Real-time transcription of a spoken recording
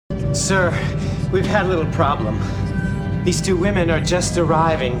Sir, we've had a little problem. These two women are just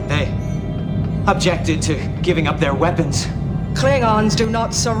arriving. They objected to giving up their weapons. Klingons do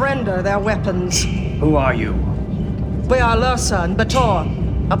not surrender their weapons. Who are you? We are Lursa and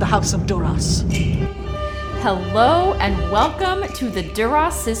Bator of the House of Duras. Hello and welcome to the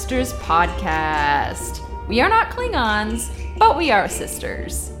Duras Sisters podcast. We are not Klingons, but we are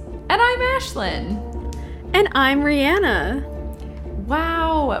sisters. And I'm Ashlyn. And I'm Rihanna.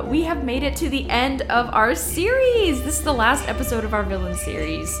 Wow, we have made it to the end of our series. This is the last episode of our villain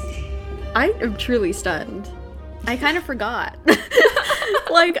series. I am truly stunned. I kind of forgot.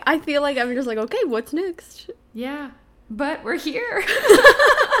 I feel like I'm just like, okay, what's next? Yeah, but we're here.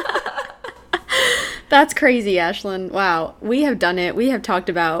 That's crazy, Ashlyn. Wow, we have done it. We have talked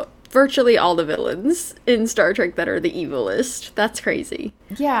about virtually all the villains in Star Trek that are the evilest. That's crazy.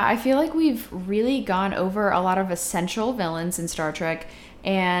 Yeah, I feel like we've really gone over a lot of essential villains in Star Trek,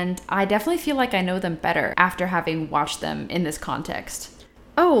 and I definitely feel like I know them better after having watched them in this context.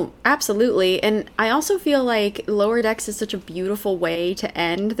 Oh, absolutely. And I also feel like Lower Decks is such a beautiful way to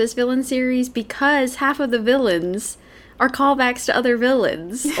end this villain series because half of the villains are callbacks to other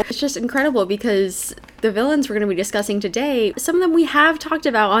villains. It's just incredible because the villains we're going to be discussing today, some of them we have talked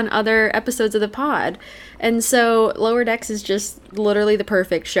about on other episodes of the pod. And so Lower Decks is just literally the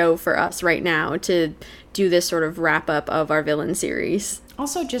perfect show for us right now to do this sort of wrap up of our villain series.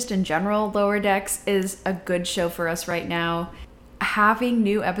 Also, just in general, Lower Decks is a good show for us right now. Having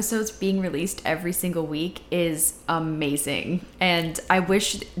new episodes being released every single week is amazing. And I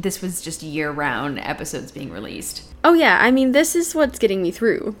wish this was just year-round episodes being released. Oh yeah, I mean, this is what's getting me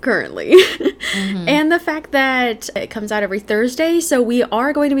through currently. Mm-hmm. And the fact that it comes out every Thursday, so we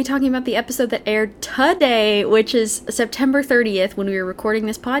are going to be talking about the episode that aired today, which is September 30th when we were recording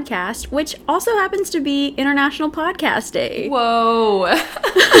this podcast, which also happens to be International Podcast Day. Whoa.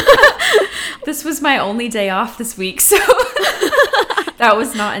 This was my only day off this week, so that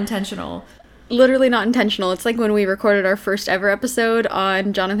was not intentional. Literally not intentional. It's like when we recorded our first ever episode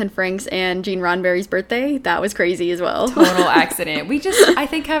on Jonathan Frakes and Gene Roddenberry's birthday. That was crazy as well. Total accident. We just, I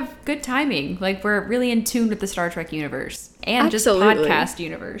think, have good timing. Like, we're really in tune with the Star Trek universe and Absolutely. Just podcast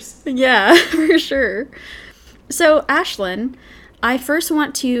universe. Yeah, for sure. So, Ashlyn, I first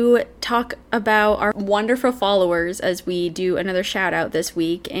want to talk about our wonderful followers as we do another shout out this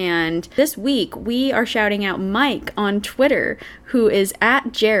week. And this week we are shouting out Mike on Twitter, who is at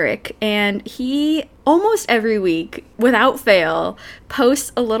Jarek, and he almost every week, without fail,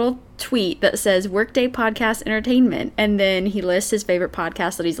 posts a little tweet that says Workday Podcast Entertainment, and then he lists his favorite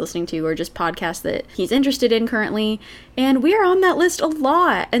podcasts that he's listening to or just podcasts that he's interested in currently, and we are on that list a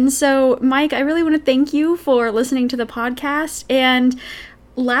lot. And so, Mike, I really want to thank you for listening to the podcast. And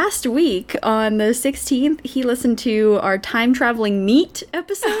last week on the 16th, he listened to our time traveling meat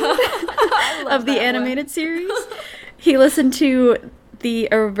episode of the animated series. He listened to the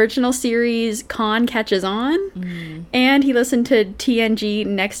original series Khan Catches On, and he listened to TNG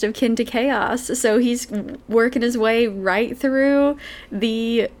Next of Kin to Chaos. So he's working his way right through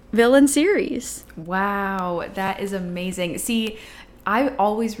the villain series. Wow, that is amazing. See, I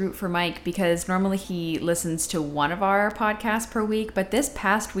always root for Mike because normally he listens to one of our podcasts per week, but this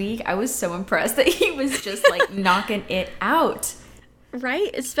past week I was so impressed that he was just like knocking it out.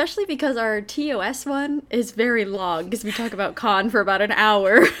 Right? Especially because our TOS one is very long because we talk about Khan for about an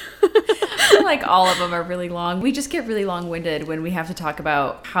hour. I feel like all of them are really long. We just get really long-winded when we have to talk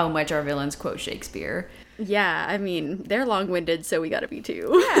about how much our villains quote Shakespeare. Yeah, I mean, they're long-winded, so we gotta be too.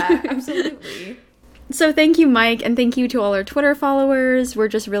 Yeah, absolutely. So thank you, Mike, and thank you to all our Twitter followers. We're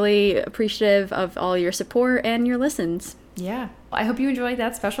just really appreciative of all your support and your listens. Yeah. I hope you enjoyed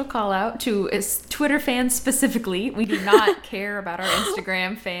that special call out to Twitter fans specifically. We do not care about our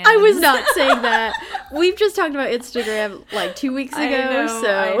Instagram fans. I was not saying that. We've just talked about Instagram like 2 weeks ago, I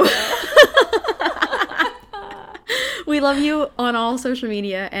know. We love you on all social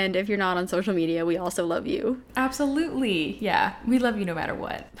media, and if you're not on social media, we also love you. Absolutely. Yeah. We love you no matter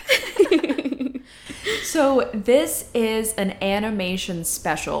what. So this is an animation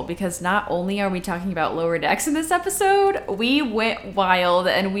special because not only are we talking about Lower Decks in this episode, we went wild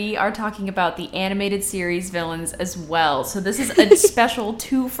and we are talking about the animated series villains as well. So this is a special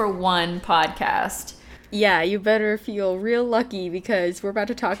 2-for-1 podcast. Yeah, you better feel real lucky because we're about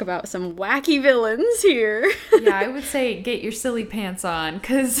to talk about some wacky villains here. Yeah, I would say get your silly pants on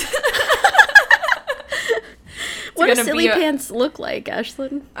because... What do silly pants look like,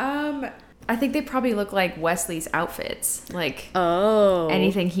 Ashlyn? I think they probably look like Wesley's outfits. Like,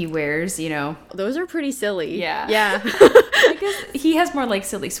 anything he wears, you know. Those are pretty silly. Yeah. Yeah. I guess he has more like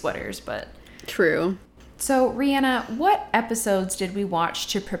silly sweaters, but... True. So, Rihanna, what episodes did we watch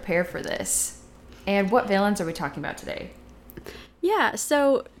to prepare for this? And what villains are we talking about today? Yeah,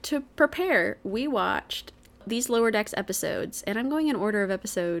 so to prepare, we watched these Lower Decks episodes, and I'm going in order of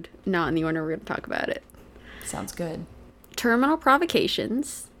episode, not in the order we're going to talk about it. Sounds good. Terminal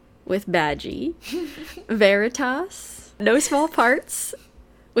Provocations with Badgie. Veritas. No Small Parts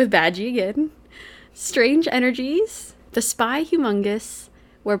with Badgie again. Strange Energies. The Spy Humongous.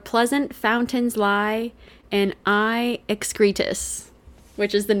 Where Pleasant Fountains Lie. And I Excretus,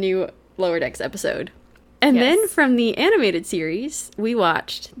 which is the new Lower Decks episode. And then from the animated series, we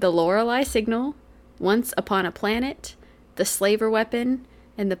watched The Lorelei Signal, Once Upon a Planet, The Slaver Weapon,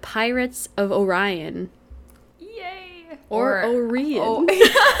 and The Pirates of Orion. Yay! Or Orion. Oh,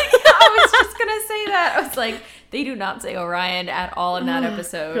 I was just going to say that. I was like, they do not say Orion at all in that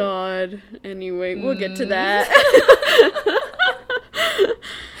episode. God. Anyway, we'll get to that.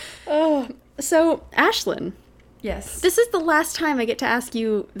 So, Ashlyn. Yes. This is the last time I get to ask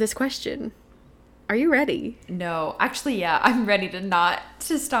you this question. Are you ready? No. Actually, yeah. I'm ready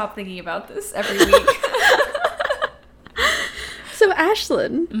to stop thinking about this every week. So,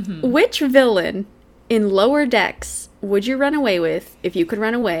 Ashlyn, which villain in Lower Decks would you run away with if you could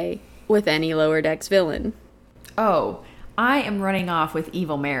run away with any Lower Decks villain? Oh, I am running off with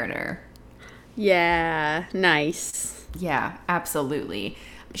Evil Mariner. Yeah, nice. Yeah, absolutely.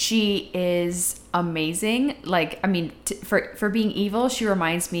 She is amazing. Like, I mean, for being evil, she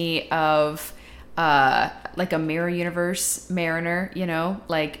reminds me of like a mirror universe Mariner, you know?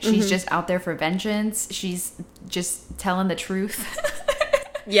 Like, she's just out there for vengeance. She's just telling the truth.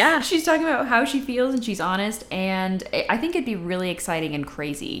 Yeah. She's talking about how she feels and she's honest. And I think it'd be really exciting and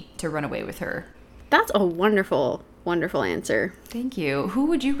crazy to run away with her. That's a wonderful, wonderful answer. Thank you. Who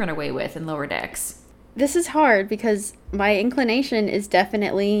would you run away with in Lower Decks? This is hard because my inclination is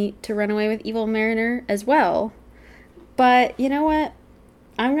definitely to run away with Evil Mariner as well. But you know what?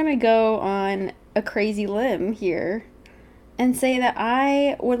 I'm going to go on a crazy limb here and say that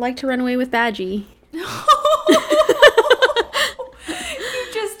I would like to run away with Badgie. You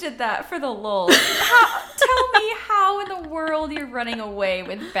just did that for the lulz. Tell me how in the world you're running away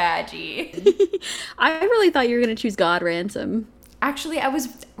with Badgie. I really thought you were going to choose God Ransom. Actually, I was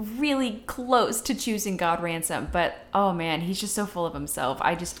really close to choosing God Ransom, but oh man, he's just so full of himself.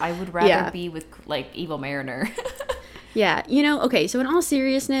 I would rather be with like Evil Mariner. Yeah, you know, okay, so in all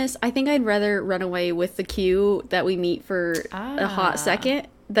seriousness, I think I'd rather run away with the Q that we meet for a hot second.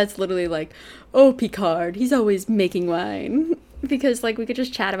 That's literally like, oh, Picard, he's always making wine. Because, like, we could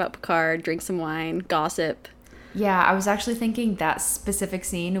just chat about Picard, drink some wine, gossip. Yeah, I was actually thinking that specific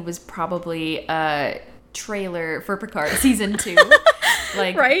scene was probably a trailer for Picard season 2.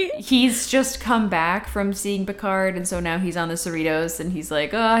 Like, right? He's just come back from seeing Picard, and so now he's on the Cerritos, and he's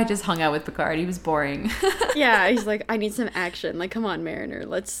like, oh, I just hung out with Picard. He was boring. Yeah, he's like, I need some action. Like, come on, Mariner.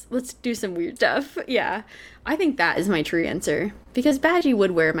 Let's do some weird stuff. Yeah, I think that is my true answer. Because Badgie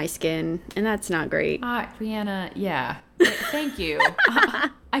would wear my skin, and that's not great. Brianna, yeah. Thank you.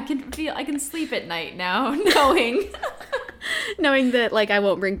 I can sleep at night now, knowing that, like, I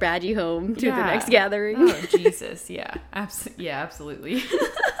won't bring Badgie home to the next gathering. Oh, Jesus. Yeah. Absolutely.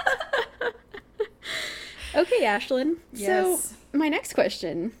 Okay, Ashlyn. Yes. So, my next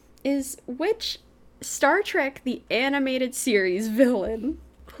question is, which Star Trek the Animated Series villain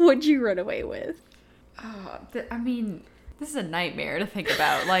would you run away with? Oh, I mean, this is a nightmare to think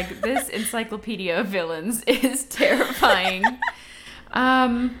about. Like, this encyclopedia of villains is terrifying.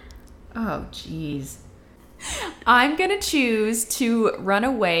 Oh, jeez. I'm gonna choose to run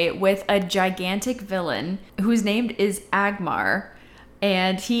away with a gigantic villain whose name is Agmar,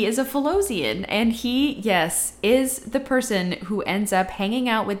 and he is a Felosian, and he, yes, is the person who ends up hanging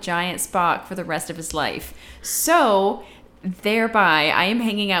out with Giant Spock for the rest of his life. So, thereby, I am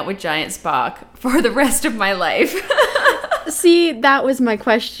hanging out with Giant Spock for the rest of my life. See, that was my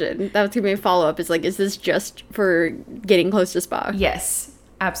question. That was gonna be a follow-up. Is like, is this just for getting close to Spock? Yes.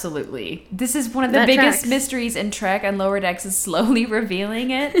 Absolutely. This is one of the That biggest tracks. mysteries in Trek, and Lower Decks is slowly revealing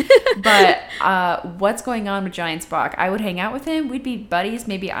it. But what's going on with Giant Spock? I would hang out with him. We'd be buddies.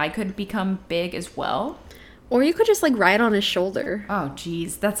 Maybe I could become big as well. Or you could just, like, ride on his shoulder. Oh,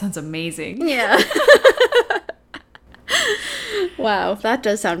 geez. That sounds amazing. Yeah. Wow, that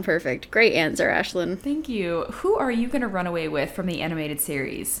does sound perfect. Great answer, Ashlyn. Thank you. Who are you going to run away with from the animated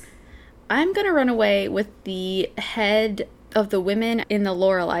series? I'm gonna run away with the head of the women in the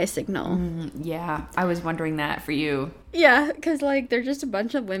Lorelei Signal. Yeah, I was wondering that for you. Yeah, because, like, they're just a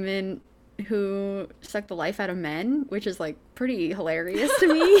bunch of women who suck the life out of men, which is like pretty hilarious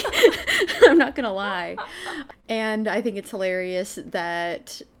to me. I'm not gonna lie. And I think it's hilarious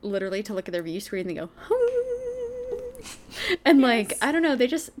that literally to look at their view screen, they go, and like, I don't know,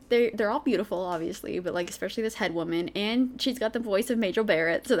 they're all beautiful, obviously, but like, especially this head woman, and she's got the voice of Majel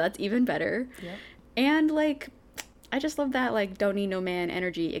Barrett, so that's even better. Yep. And like, I just love that, like, don't need no man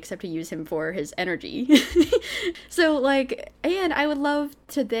energy except to use him for his energy. So, like, and I would love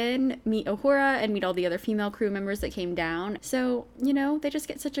to then meet Uhura and meet all the other female crew members that came down. So, you know, they just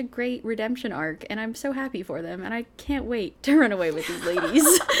get such a great redemption arc, and I'm so happy for them, and I can't wait to run away with these ladies.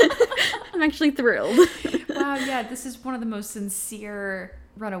 I'm actually thrilled. Wow, yeah, this is one of the most sincere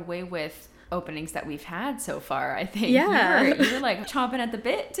run away with openings that we've had so far, I think. Yeah. You were like chomping at the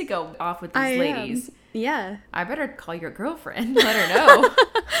bit to go off with these ladies. Yeah. I better call your girlfriend, let her know.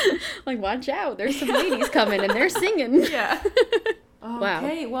 Like, watch out, there's some ladies coming and they're singing. Yeah.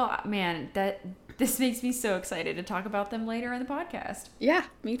 Okay, Wow. well, man, this makes me so excited to talk about them later in the podcast. Yeah,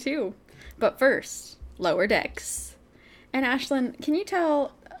 me too. But first, Lower Decks. And Ashlyn, can you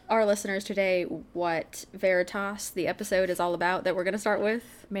tell our listeners today what Veritas, the episode, is all about that we're going to start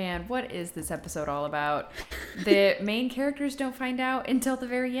with? Man, what is this episode all about? The main characters don't find out until the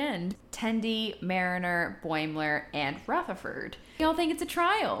very end. Tendi, Mariner, Boimler, and Rutherford. They all think it's a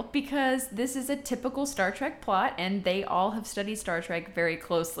trial because this is a typical Star Trek plot and they all have studied Star Trek very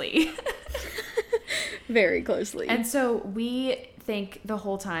closely. Very closely. And so we think the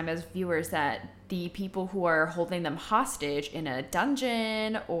whole time as viewers that the people who are holding them hostage in a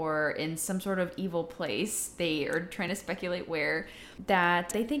dungeon or in some sort of evil place, they are trying to speculate where, that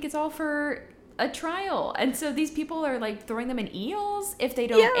they think it's all for a trial. And so these people are like throwing them in eels if they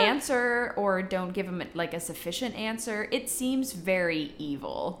don't answer or don't give them like a sufficient answer. It seems very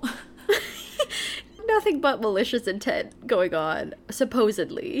evil. Nothing but malicious intent going on,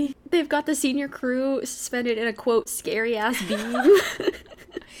 supposedly. They've got the senior crew suspended in a, quote, scary-ass beam.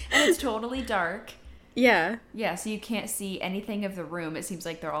 And it's totally dark. Yeah. Yeah, so you can't see anything of the room. It seems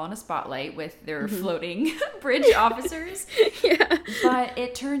like they're all in a spotlight with their floating bridge officers. Yeah. But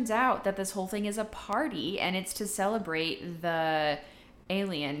it turns out that this whole thing is a party, and it's to celebrate the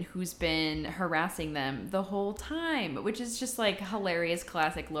alien who's been harassing them the whole time, which is just like hilarious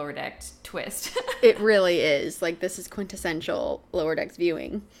classic Lower Decks twist. It really is. Like, this is quintessential Lower Decks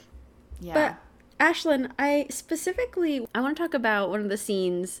viewing. Yeah. But Ashlyn, I want to talk about one of the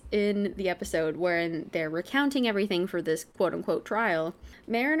scenes in the episode wherein they're recounting everything for this quote-unquote trial.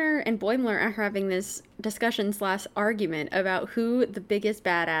 Mariner and Boimler are having this discussion/argument about who the biggest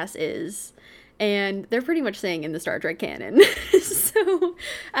badass is. And they're pretty much saying in the Star Trek canon. So,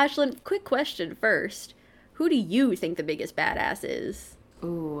 Ashlyn, quick question first. Who do you think the biggest badass is?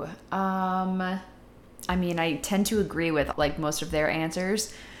 Ooh, I mean, I tend to agree with like most of their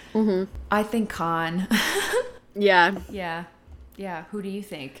answers. Mm-hmm. I think Khan. Yeah. Yeah. Who do you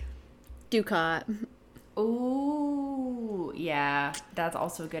think? Dukat. Ooh, yeah. That's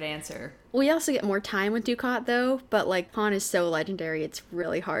also a good answer. We also get more time with Dukat, though. But, like, Khan is so legendary, it's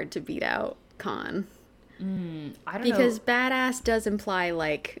really hard to beat out Khan. I don't know. Because badass does imply,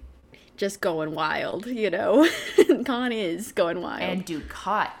 like, just going wild, you know? Khan is going wild. And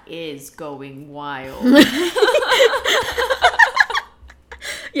Dukat is going wild.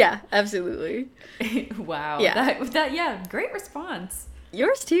 Yeah, absolutely. Wow. Yeah. Yeah, great response.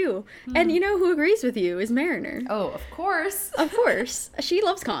 Yours too. And you know who agrees with you is Mariner. Oh, of course. Of course. She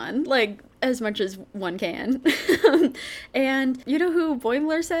loves Khan, like, as much as one can. And you know who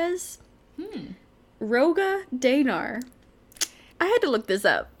Boimler says? Roga Danar. I had to look this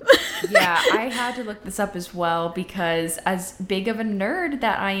up. Yeah, I had to look this up as well because as big of a nerd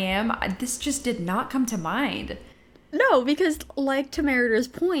that I am, this just did not come to mind. No, because, like, to Mariner's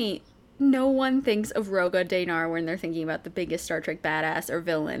point, no one thinks of Roga Danar when they're thinking about the biggest Star Trek badass or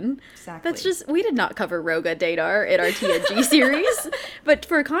villain. Exactly. That's just, we did not cover Roga Danar in our TNG series. But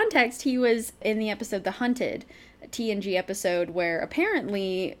for context, he was in the episode The Hunted, a TNG episode where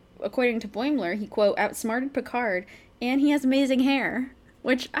apparently, according to Boimler, he, quote, outsmarted Picard, and he has amazing hair.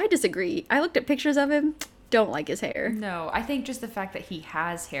 Which, I disagree. I looked at pictures of him. Don't like his hair. No, I think just the fact that he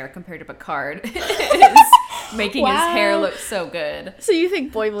has hair compared to Picard is making his hair look so good. So you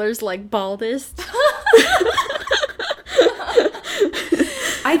think Boimler's like baldest?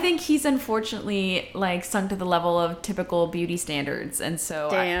 I think he's unfortunately like sunk to the level of typical beauty standards, and so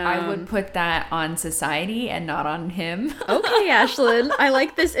I would put that on society and not on him. Okay, Ashlyn, I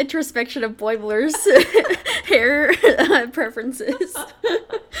like this introspection of Boimler's hair preferences.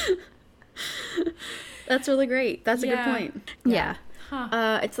 That's really great. That's a good point. Yeah.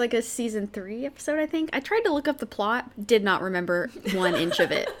 It's like a season 3 episode, I think. I tried to look up the plot, did not remember 1 inch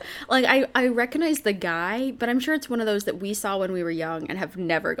of it. Like, I recognize the guy, but I'm sure it's one of those that we saw when we were young and have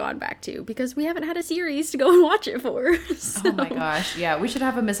never gone back to because we haven't had a series to go and watch it for. So. Oh my gosh, yeah. We should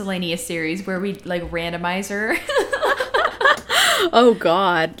have a miscellaneous series where we, like, randomize her. Oh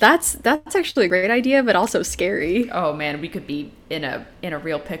god, that's actually a great idea, but also scary. Oh man, we could be in a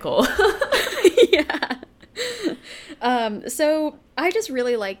real pickle. Yeah. So I just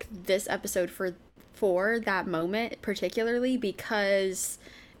really like this episode for that moment particularly because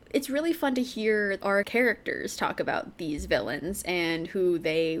it's really fun to hear our characters talk about these villains and who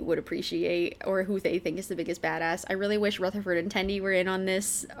they would appreciate or who they think is the biggest badass. I really wish Rutherford and Tendi were in on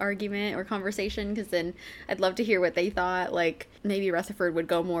this argument or conversation because then I'd love to hear what they thought. Like, maybe Rutherford would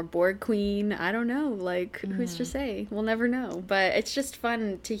go more Borg Queen. I don't know. Like, who's to say? We'll never know. But it's just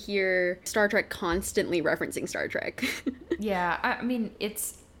fun to hear Star Trek constantly referencing Star Trek. Yeah, I mean,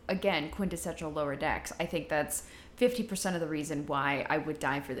 it's, again, quintessential Lower Decks. I think that's 50% of the reason why I would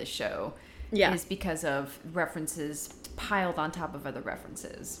die for this show is because of references piled on top of other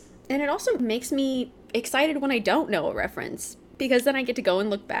references. And it also makes me excited when I don't know a reference because then I get to go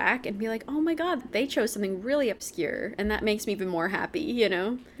and look back and be like, oh my god, they chose something really obscure, and that makes me even more happy, you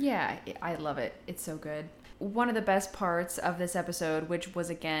know? Yeah, I love it. It's so good. One of the best parts of this episode, which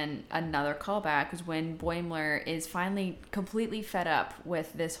was, again, another callback, was when Boimler is finally completely fed up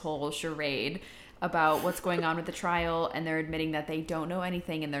with this whole charade about what's going on with the trial, and they're admitting that they don't know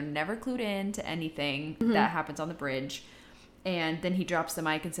anything and they're never clued in to anything that happens on the bridge. And then he drops the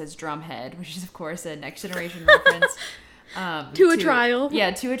mic and says drumhead, which is, of course, a Next Generation reference. To a trial. Yeah,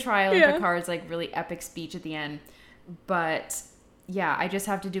 to a trial. Yeah. Picard's, like, really epic speech at the end. But yeah, I just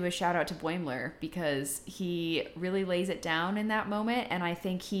have to do a shout out to Boimler because he really lays it down in that moment. And I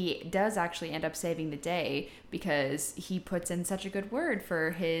think he does actually end up saving the day because he puts in such a good word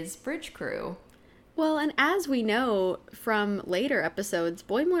for his bridge crew. Well, and as we know from later episodes,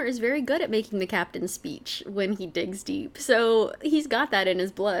 Boimler is very good at making the captain's speech when he digs deep. So he's got that in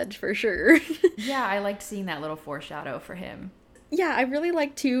his blood, for sure. Yeah, I liked seeing that little foreshadow for him. Yeah, I really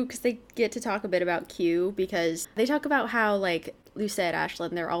like, too, because they get to talk a bit about Q, because they talk about how, like, you said,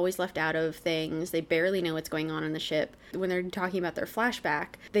 Ashlyn, they're always left out of things. They barely know what's going on in the ship. When they're talking about their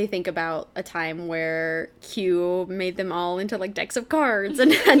flashback, they think about a time where Q made them all into, like, decks of cards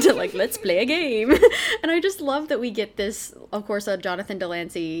and had to, like, let's play a game. And I just love that we get this, of course, a Jonathan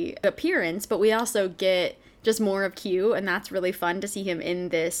Delancey appearance, but we also get just more of Q, and that's really fun to see him in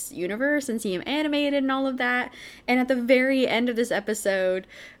this universe and see him animated and all of that. And at the very end of this episode,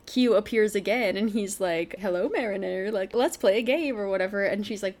 Q appears again and he's like, hello, Mariner, like, let's play a game or whatever. And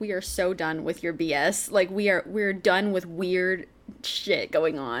she's like, we are so done with your BS. Like, we're done with weird shit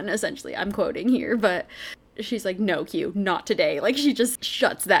going on, essentially. I'm quoting here, but she's like, no, Q, not today. Like, she just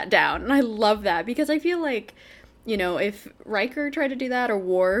shuts that down. And I love that because I feel like, you know, if Riker tried to do that, or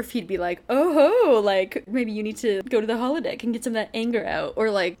Worf, he'd be like, oh ho, like, maybe you need to go to the holodeck and get some of that anger out.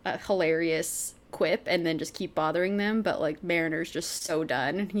 Or, like, a hilarious quip and then just keep bothering them. But, like, Mariner's just so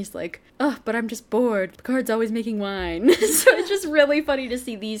done. And he's like, oh, but I'm just bored. Picard's always making wine. So it's just really funny to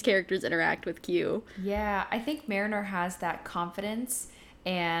see these characters interact with Q. Yeah, I think Mariner has that confidence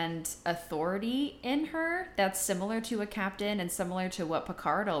and authority in her that's similar to a captain and similar to what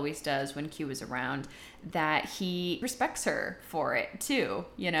Picard always does when Q is around, that he respects her for it too,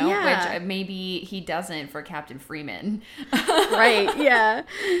 you know? Yeah. Which maybe he doesn't for Captain Freeman. Right, yeah.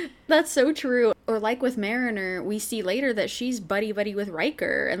 That's so true. Or like with Mariner, we see later that she's buddy-buddy with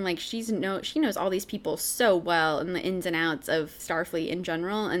Riker, and like she knows all these people so well and the ins and outs of Starfleet in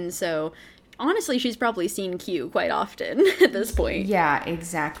general, and so honestly, she's probably seen Q quite often at this point. Yeah,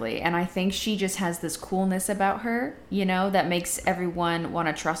 exactly. And I think she just has this coolness about her, you know, that makes everyone want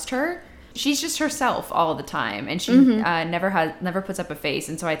to trust her. She's just herself all the time, and she never puts up a face.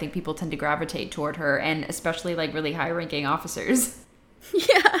 And so I think people tend to gravitate toward her, and especially like really high-ranking officers.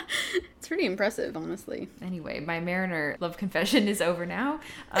 Yeah, it's pretty impressive, honestly. Anyway, my Mariner love confession is over now.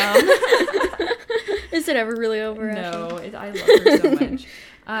 Is it ever really over? No, I love her so much.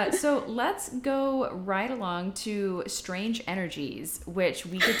 So let's go right along to Strange Energies, which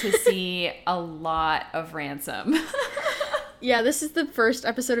we get to see a lot of Ransom. Yeah, this is the first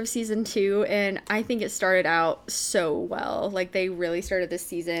episode of season 2, and I think it started out so well. Like, they really started this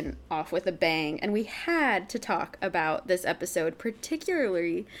season off with a bang, and we had to talk about this episode,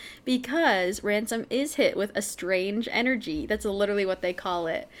 particularly because Ransom is hit with a strange energy. That's literally what they call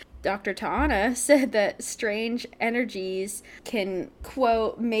it. Dr. Ta'ana said that strange energies can,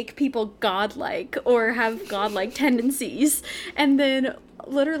 quote, make people godlike or have godlike tendencies. And then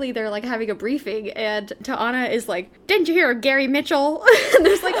literally they're like having a briefing and Ta'ana is like, didn't you hear of Gary Mitchell? And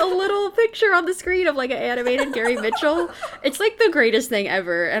there's like a little picture on the screen of like an animated Gary Mitchell. It's like the greatest thing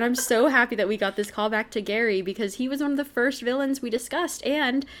ever. And I'm so happy that we got this callback to Gary because he was one of the first villains we discussed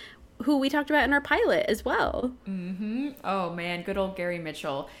and who we talked about in our pilot as well. Oh man, good old Gary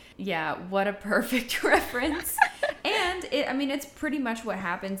Mitchell. Yeah, what a perfect reference. And it's pretty much what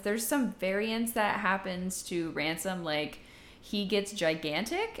happens. There's some variance that happens to Ransom, like he gets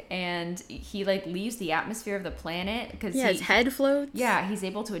gigantic and he like leaves the atmosphere of the planet because his head floats. Yeah, he's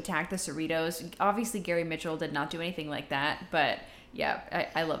able to attack the Cerritos. Obviously Gary Mitchell did not do anything like that, but yeah,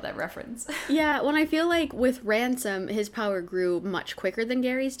 I love that reference. Yeah, when I feel like with Ransom, his power grew much quicker than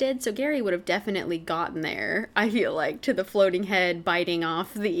Gary's did, so Gary would have definitely gotten there, I feel like, to the floating head biting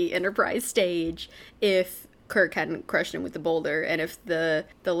off the Enterprise stage if Kirk hadn't crushed him with the boulder, and if the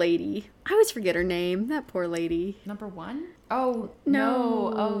lady, I always forget her name, that poor lady. Number 1? Oh,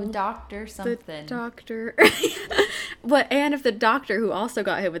 no. Oh, Doctor something. The doctor. And if the doctor, who also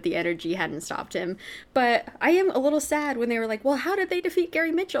got hit with the energy, hadn't stopped him. But I am a little sad when they were like, well, how did they defeat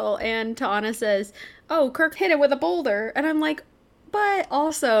Gary Mitchell? And Ta'ana says, oh, Kirk hit him with a boulder. And I'm like, but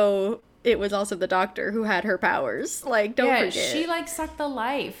also, it was also the doctor who had her powers. Like, don't forget. Yeah, she like sucked the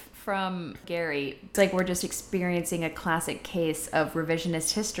life from Gary. It's like we're just experiencing a classic case of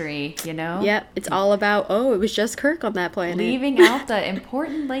revisionist history, you know? Yep, it's all about, it was just Kirk on that planet. Leaving out the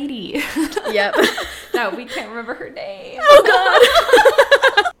important lady. Yep. No, we can't remember her name.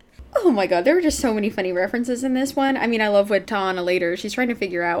 Oh, God. Oh, my God. There were just so many funny references in this one. I mean, I love with Ta'ana later. She's trying to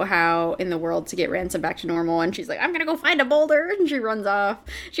figure out how in the world to get Ransom back to normal. And she's like, I'm going to go find a boulder. And she runs off.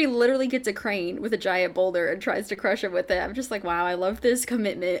 She literally gets a crane with a giant boulder and tries to crush it with it. I'm just like, wow, I love this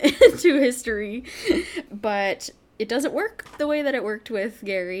commitment to history. But it doesn't work the way that it worked with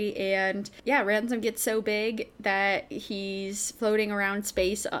Gary. And yeah, Ransom gets so big that he's floating around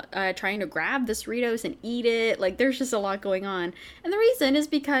space trying to grab the Cerritos and eat it. Like, there's just a lot going on. And the reason is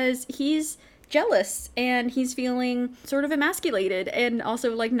because he's jealous and he's feeling sort of emasculated and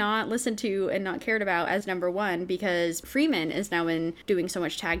also like not listened to and not cared about as number 1 because Freeman is now in doing so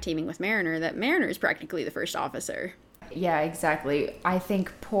much tag teaming with Mariner that Mariner is practically the first officer. Yeah, exactly. I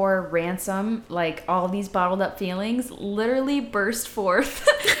think poor Ransom, like all these bottled up feelings, literally burst forth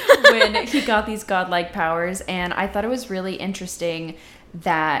when he got these godlike powers. And I thought it was really interesting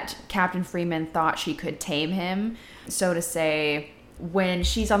that Captain Freeman thought she could tame him, so to say, when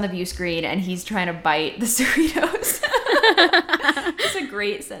she's on the view screen and he's trying to bite the Cerritos. It's a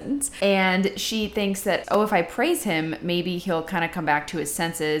great sentence. And she thinks that, if I praise him, maybe he'll kind of come back to his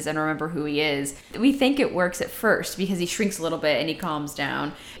senses and remember who he is. We think it works at first because he shrinks a little bit and he calms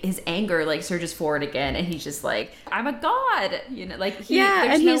down. His anger like surges forward again and he's just like, I'm a god. You know, like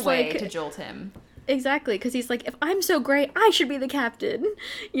there's no way to jolt him. Exactly, because he's like, if I'm so great, I should be the captain,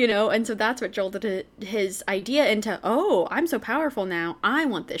 you know? And so that's what jolted his idea into, I'm so powerful now. I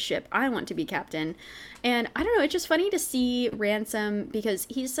want this ship. I want to be captain. And I don't know, it's just funny to see Ransom because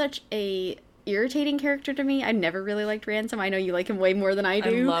he's such a irritating character to me. I never really liked Ransom. I know you like him way more than I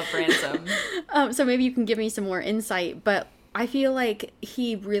do. I love Ransom. So maybe you can give me some more insight, but I feel like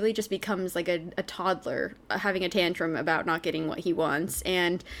he really just becomes like a toddler having a tantrum about not getting what he wants.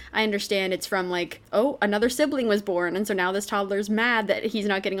 And I understand it's from like, another sibling was born. And so now this toddler's mad that he's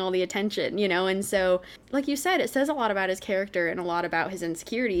not getting all the attention, you know? And so, like you said, it says a lot about his character and a lot about his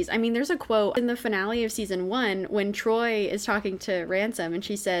insecurities. I mean, there's a quote in the finale of season 1 when Troy is talking to Ransom and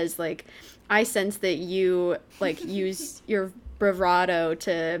she says like, I sense that you like use your bravado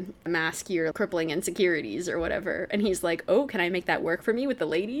to mask your crippling insecurities or whatever. And he's like, can I make that work for me with the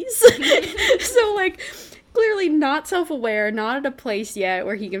ladies? So like clearly not self-aware, not at a place yet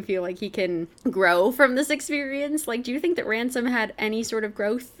where he can feel like he can grow from this experience. Like, do you think that Ransom had any sort of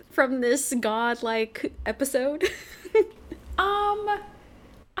growth from this godlike episode?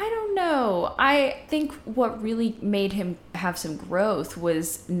 I don't know. I think what really made him have some growth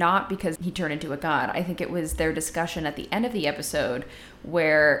was not because he turned into a god. I think it was their discussion at the end of the episode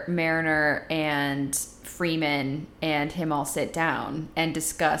where Mariner and Freeman and him all sit down and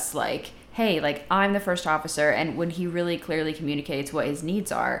discuss like, hey, like I'm the first officer, and when he really clearly communicates what his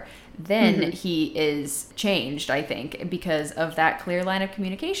needs are, then he is changed, I think, because of that clear line of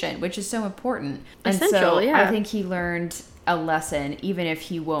communication, which is so important. Essential, and so yeah. I think he learned a lesson, even if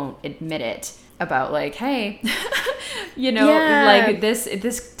he won't admit it, about like, hey, you know, like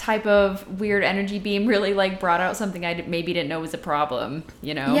this type of weird energy beam really like brought out something I maybe didn't know was a problem,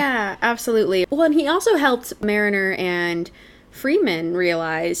 you know? Yeah, absolutely. Well, and he also helped Mariner and Freeman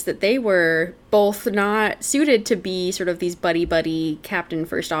realize that they were both not suited to be sort of these buddy-buddy captain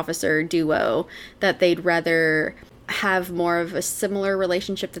first officer duo, that they'd rather have more of a similar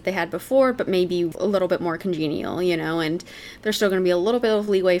relationship that they had before, but maybe a little bit more congenial, you know, and there's still going to be a little bit of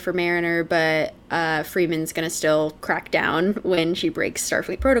leeway for Mariner, but Freeman's going to still crack down when she breaks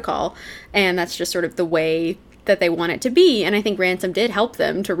Starfleet protocol, and that's just sort of the way that they want it to be. And I think Ransom did help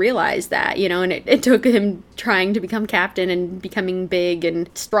them to realize that, you know, and it took him trying to become captain and becoming big and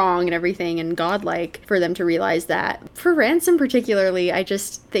strong and everything and godlike for them to realize that. For Ransom particularly, I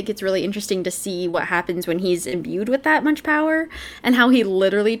just think it's really interesting to see what happens when he's imbued with that much power and how he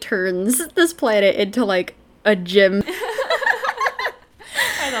literally turns this planet into like a gym.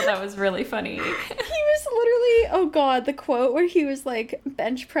 I thought that was really funny. He was literally, oh god, the quote where he was like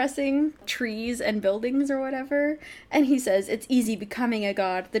bench pressing trees and buildings or whatever, and he says, "It's easy becoming a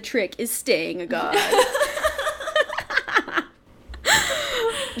god, the trick is staying a god."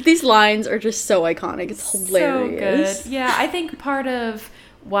 These lines are just so iconic. It's hilarious. So good. Yeah, I think part of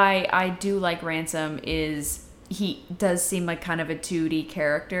why I do like Ransom is he does seem like kind of a 2D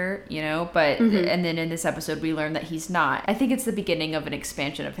character, you know, but and then in this episode we learn that he's not. I think it's the beginning of an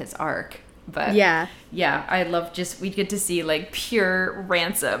expansion of his arc. But yeah, I love we get to see like pure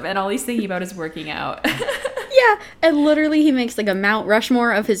Ransom, and all he's thinking about is working out. Yeah, and literally he makes like a Mount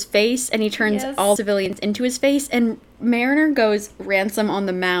Rushmore of his face, and he turns all civilians into his face, and Mariner goes, "Ransom on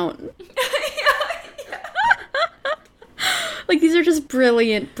the mount." Yeah. Like, these are just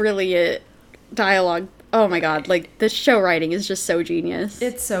brilliant dialogue. Oh my god, like, the show writing is just so genius.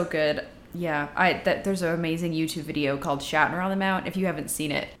 It's so good. Yeah, there's an amazing YouTube video called Shatner on the Mount. If you haven't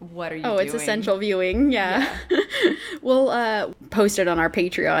seen it, what are you doing? Oh, it's essential viewing, yeah. We'll post it on our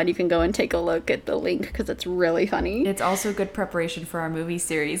Patreon. You can go and take a look at the link, because it's really funny. It's also good preparation for our movie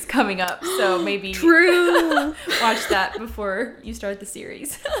series coming up, so maybe True! watch that before you start the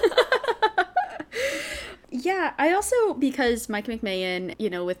series. Yeah, I also, because Mike McMahon, you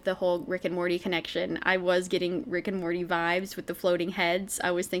know, with the whole Rick and Morty connection, I was getting Rick and Morty vibes with the floating heads.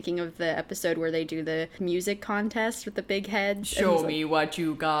 I was thinking of the episode where they do the music contest with the big heads. Show me what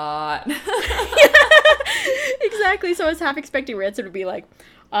you got. Exactly, so I was half expecting Ransom to be like,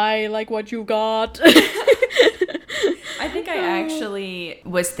 "I like what you got." I think I actually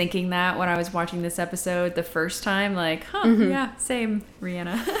was thinking that when I was watching this episode the first time, like, yeah, same,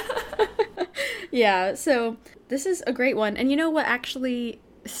 Rihanna. Yeah, so this is a great one. And you know what actually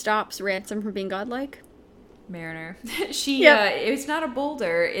stops Ransom from being godlike? Mariner. It's not a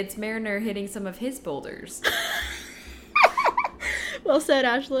boulder, it's Mariner hitting some of his boulders. Well said,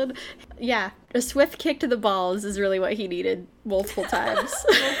 Ashlyn. Yeah, a swift kick to the balls is really what he needed multiple times.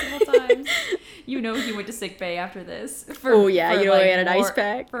 Multiple times. You know he went to sick bay after this. He had an ice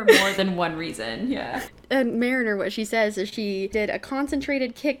pack. For more than one reason, yeah. And Mariner, what she says is she did a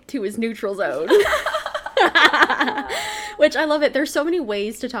concentrated kick to his neutral zone. Which I love it. There's so many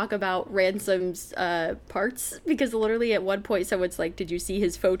ways to talk about Ransom's parts, because literally at one point someone's like, "Did you see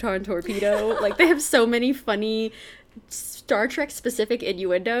his photon torpedo?" Like, they have so many funny Star Trek specific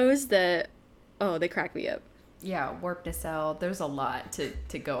innuendos that, they crack me up. Yeah, warp nacelle. There's a lot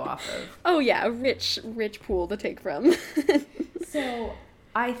to go off of. Oh yeah, a rich pool to take from. So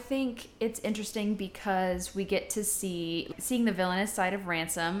I think it's interesting because we get to seeing the villainous side of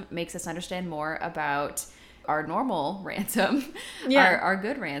Ransom makes us understand more about our normal Ransom, our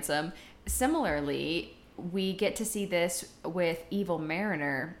good Ransom. Similarly, we get to see this with Evil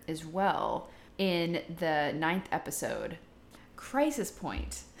Mariner as well in the 9th episode, Crisis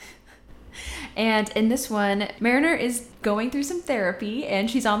Point. And in this one, Mariner is going through some therapy, and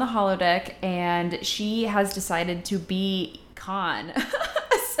she's on the holodeck, and she has decided to be Khan,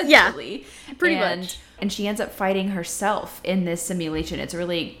 essentially. Yeah, pretty much. And she ends up fighting herself in this simulation. It's a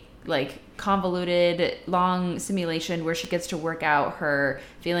really, like, convoluted, long simulation where she gets to work out her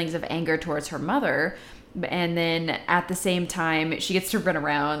feelings of anger towards her mother. And then at the same time, she gets to run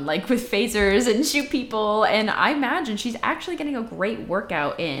around like with phasers and shoot people. And I imagine she's actually getting a great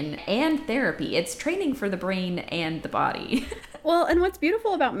workout in, and therapy. It's training for the brain and the body. Well, and what's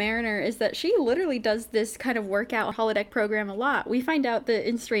beautiful about Mariner is that she literally does this kind of workout holodeck program a lot. We find out that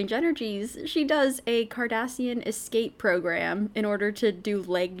in Strange Energies, she does a Cardassian escape program in order to do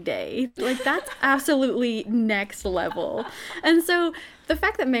leg day. Like, that's absolutely next level. And so the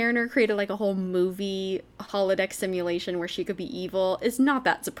fact that Mariner created like a whole movie holodeck simulation where she could be evil is not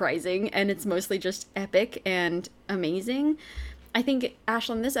that surprising, and it's mostly just epic and amazing. I think,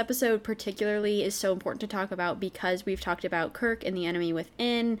 Ashlyn, this episode particularly is so important to talk about because we've talked about Kirk and the enemy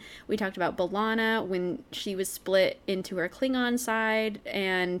within. We talked about B'Elanna when she was split into her Klingon side,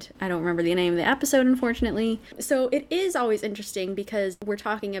 and I don't remember the name of the episode, unfortunately. So it is always interesting because we're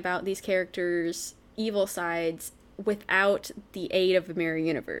talking about these characters' evil sides without the aid of the Mirror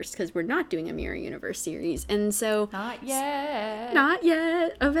Universe, because we're not doing a Mirror Universe series. And so... Not yet. Not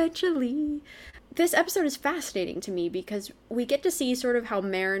yet. Eventually. This episode is fascinating to me because we get to see sort of how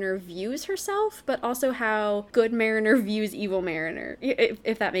Mariner views herself, but also how good Mariner views evil Mariner,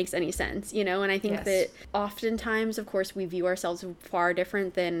 if that makes any sense, you know? And I think that oftentimes, of course, we view ourselves far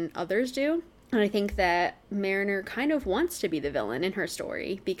different than others do. And I think that Mariner kind of wants to be the villain in her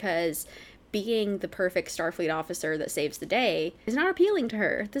story because being the perfect Starfleet officer that saves the day is not appealing to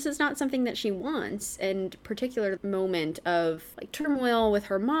her. This is not something that she wants. And particular moment of like turmoil with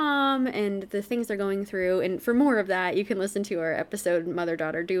her mom and the things they're going through. And for more of that, you can listen to our episode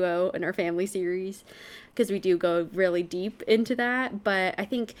Mother-Daughter Duo in our family series, because we do go really deep into that. But I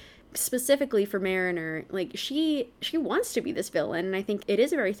think specifically for Mariner, like she wants to be this villain, and I think it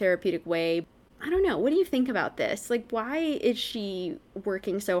is a very therapeutic way. I don't know. What do you think about this? Like, why is she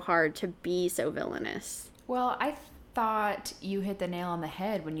working so hard to be so villainous? Well, I thought you hit the nail on the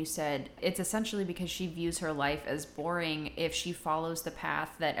head when you said it's essentially because she views her life as boring if she follows the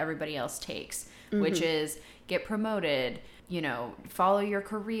path that everybody else takes, which is get promoted, you know, follow your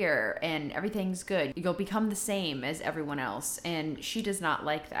career and everything's good. You'll become the same as everyone else. And she does not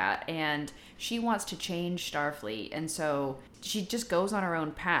like that. And she wants to change Starfleet. And so she just goes on her own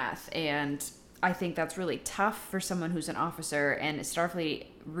path. And I think that's really tough for someone who's an officer, and Starfleet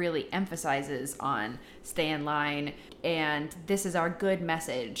really emphasizes on stay in line, and this is our good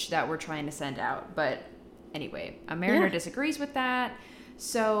message that we're trying to send out. But anyway, a Mariner disagrees with that.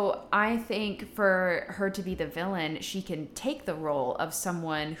 So I think for her to be the villain, she can take the role of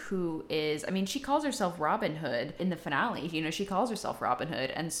someone who is, I mean, she calls herself Robin Hood in the finale. You know, she calls herself Robin Hood.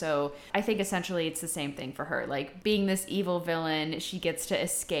 And so I think essentially it's the same thing for her. Like being this evil villain, she gets to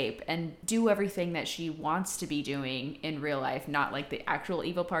escape and do everything that she wants to be doing in real life. Not like the actual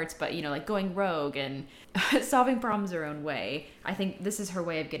evil parts, but, you know, like going rogue and solving problems her own way. I think this is her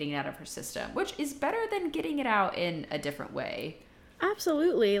way of getting it out of her system, which is better than getting it out in a different way.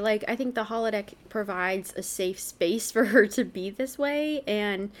 Absolutely. Like, I think the holodeck provides a safe space for her to be this way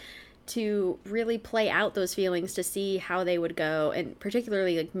and to really play out those feelings to see how they would go. And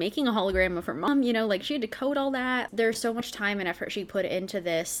particularly, like, making a hologram of her mom, you know, like, she had to code all that. There's so much time and effort she put into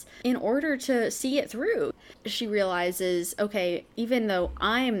this in order to see it through. She realizes, okay, even though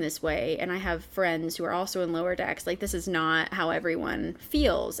I am this way and I have friends who are also in lower decks, like, this is not how everyone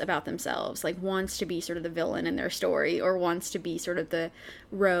feels about themselves, like, wants to be sort of the villain in their story or wants to be sort of the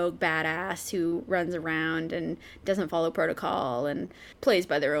rogue badass who runs around and doesn't follow protocol and plays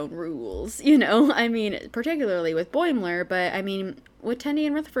by their own rules, you know? I mean, particularly with Boimler, but I mean, with Tendi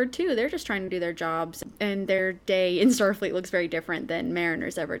and Rutherford too, they're just trying to do their jobs, and their day in Starfleet looks very different than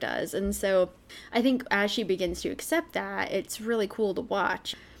Mariner's ever does. And so I think as she begins to accept that, it's really cool to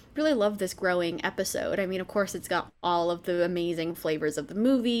watch. Really love this growing episode. I mean, of course, it's got all of the amazing flavors of the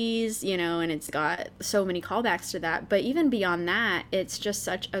movies, you know, and it's got so many callbacks to that. But even beyond that, it's just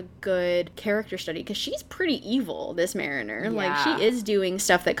such a good character study because she's pretty evil, this Mariner. Yeah. Like, she is doing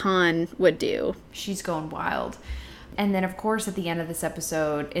stuff that Khan would do. She's going wild. And then, of course, at the end of this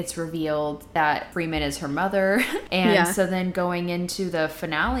episode, it's revealed that Freeman is her mother. And so then going into the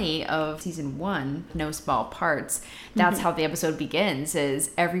finale of season 1, No Small Parts, that's how the episode begins,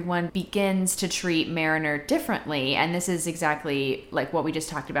 is everyone begins to treat Mariner differently. And this is exactly like what we just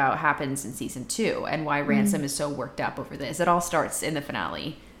talked about happens in season 2 and why Ransom is so worked up over this. It all starts in the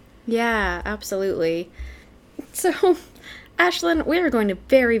finale. Yeah, absolutely. So, Ashlyn, we are going to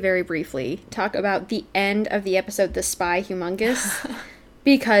very, very briefly talk about the end of the episode, The Spy Humongous,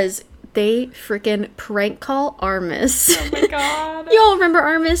 because they freaking prank call Armis. Oh my god. You all remember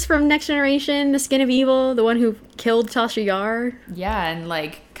Armis from Next Generation, the Skin of Evil, the one who killed Tasha Yar? Yeah, and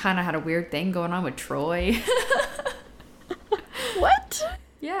like kind of had a weird thing going on with Troy. What?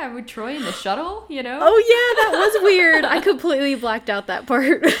 Yeah, with Troy in the shuttle, you know? Oh yeah, that was weird. I completely blacked out that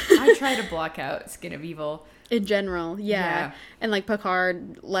part. I try to block out Skin of Evil. In general, yeah. And like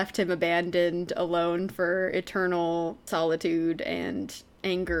Picard left him abandoned alone for eternal solitude and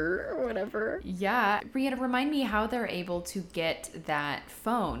anger or whatever. Yeah. Brianna, remind me how they're able to get that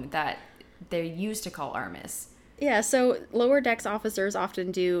phone that they used to call Armis. Yeah, so lower decks officers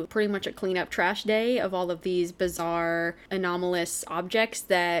often do pretty much a cleanup trash day of all of these bizarre, anomalous objects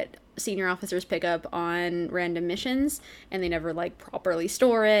that senior officers pick up on random missions, and they never like properly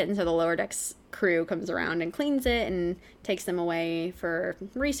store it, and so the lower decks crew comes around and cleans it and takes them away for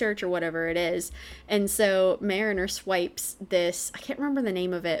research or whatever it is. And so Mariner swipes this, I can't remember the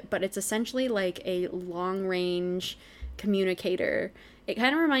name of it, but it's essentially like a long range communicator. It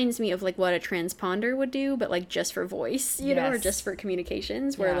kind of reminds me of like what a transponder would do, but like just for voice, you know, or just for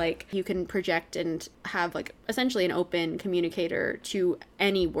communications, where like you can project and have like essentially an open communicator to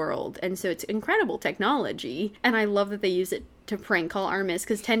any world. And so it's incredible technology. And I love that they use it to prank call Armis,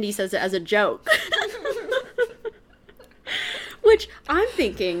 because Tendi says it as a joke. Which I'm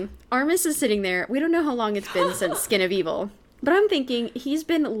thinking, Armis is sitting there. We don't know how long it's been since Skin of Evil, but I'm thinking he's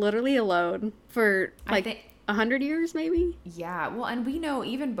been literally alone for like 100 years, maybe? Yeah, well, and we know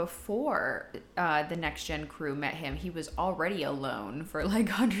even before the Next Gen crew met him, he was already alone for like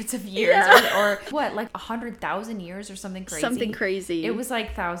hundreds of years. Or what, like 100,000 years or something crazy? Something crazy. It was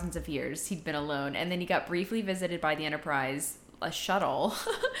like thousands of years he'd been alone. And then he got briefly visited by the Enterprise, a shuttle.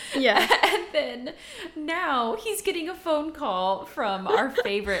 Yeah. And then now he's getting a phone call from our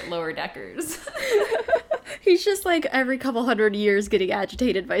favorite lower deckers. He's just like every couple 100 years getting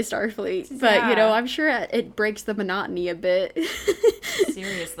agitated by Starfleet. But, you know, I'm sure it breaks the monotony a bit.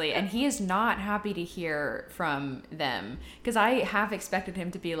 Seriously. And he is not happy to hear from them. Because I half expected him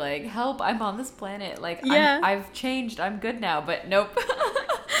to be like, help, I'm on this planet. Like, I've changed. I'm good now. But nope.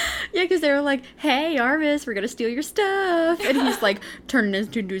 Yeah, because they were like, hey, Armis, we're going to steal your stuff. And he's like turning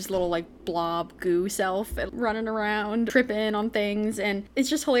into his little like blob goo self and running around, tripping on things. And it's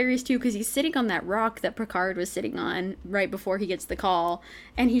just hilarious too, because he's sitting on that rock that Picard was sitting on right before he gets the call.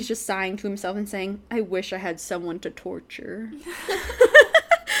 And he's just sighing to himself and saying, I wish I had someone to torture.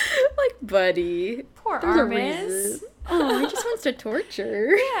 Like, buddy. Poor Armis. Oh, he just wants to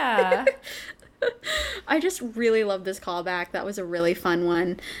torture. Yeah. I just really love this callback. That was a really fun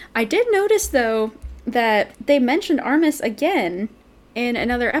one. I did notice, though, that they mentioned Armis again in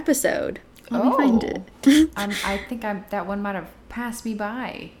another episode. Let me find it. I think that one might have passed me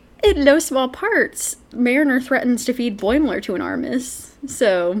by. In no small parts, Mariner threatens to feed Boimler to an Armis.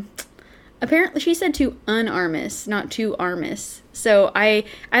 So, apparently she said to an Armis, not to Armis. So I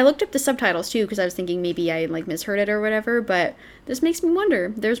looked up the subtitles too, because I was thinking maybe I like misheard it or whatever, but this makes me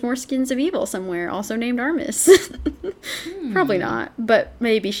wonder. There's more Skins of Evil somewhere, also named Armis. Probably not, but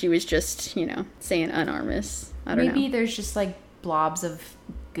maybe she was just, you know, saying an Armis. I don't know. Maybe there's just like blobs of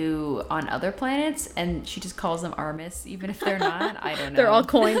goo on other planets, and she just calls them Armis, even if they're not. I don't know. They're all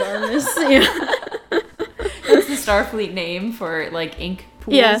coined Armis. Yeah. That's the Starfleet name for like ink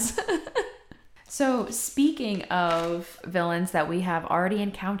pools. Yes. So speaking of villains that we have already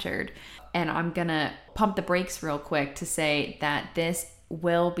encountered, and I'm gonna pump the brakes real quick to say that this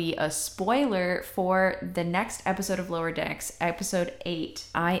will be a spoiler for the next episode of Lower Decks, episode 8,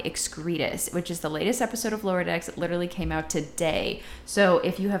 I Excretus, which is the latest episode of Lower Decks. It literally came out today. So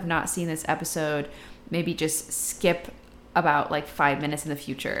if you have not seen this episode, maybe just skip about like 5 minutes in the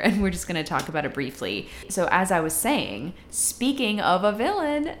future, and we're just going to talk about it briefly. So as I was saying, speaking of a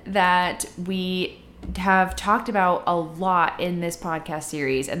villain that we have talked about a lot in this podcast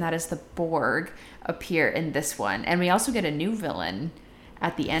series, and that is the Borg, appear in this one. And we also get a new villain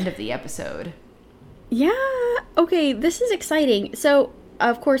at the end of the episode. Yeah. Okay, this is exciting. So,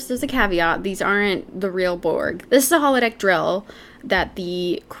 of course, there's a caveat. These aren't the real Borg. This is a holodeck drill that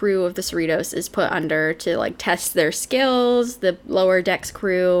the crew of the Cerritos is put under to like test their skills. The lower decks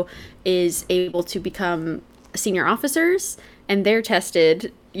crew is able to become senior officers, and they're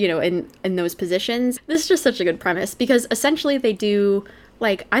tested, you know, in those positions. This is just such a good premise, because essentially they do,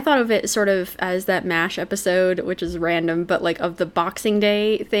 like, I thought of it sort of as that MASH episode, which is random, but like of the Boxing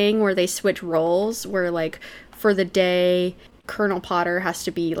Day thing where they switch roles, where like for the day Colonel Potter has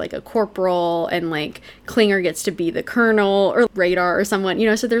to be like a corporal, and like Klinger gets to be the colonel, or Radar or someone, you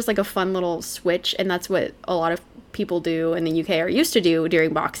know. So there's like a fun little switch, and that's what a lot of people do in the UK, or used to do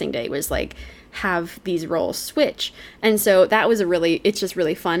during Boxing Day, was like have these roles switch. And so that was it's just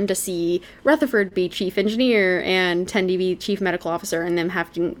really fun to see Rutherford be chief engineer and Tendi be chief medical officer, and them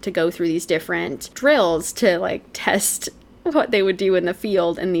having to go through these different drills to like test what they would do in the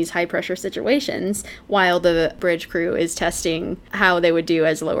field in these high pressure situations, while the bridge crew is testing how they would do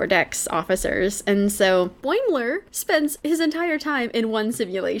as lower decks officers. And so Boimler spends his entire time in one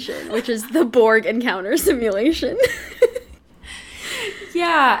simulation, which is the Borg encounter simulation.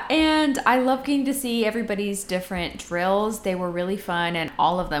 Yeah, and I love getting to see everybody's different drills. They were really fun, and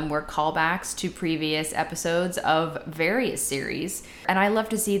all of them were callbacks to previous episodes of various series. And I love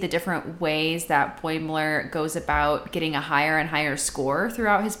to see the different ways that Boimler goes about getting a higher and higher score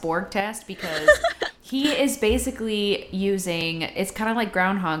throughout his Borg test, because he is basically using, it's kind of like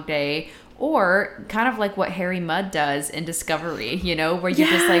Groundhog Day, Or kind of like what Harry Mudd does in Discovery, you know, where you're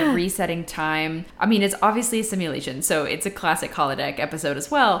just like resetting time. I mean, it's obviously a simulation, so it's a classic holodeck episode as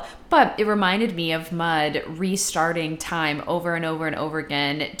well. But it reminded me of Mudd restarting time over and over and over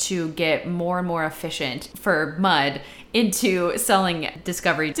again to get more and more efficient for Mudd into selling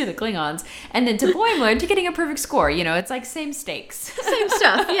Discovery to the Klingons, and then to Boimler to getting a perfect score. You know, it's like same stakes. Same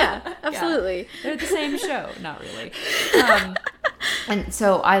stuff, yeah, absolutely. Yeah. They're the same show. Not really. And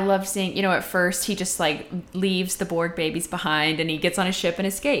so I love seeing, you know, at first he just like leaves the Borg babies behind and he gets on a ship and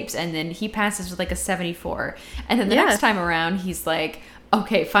escapes. And then he passes with like a 74. And then the next time around, he's like,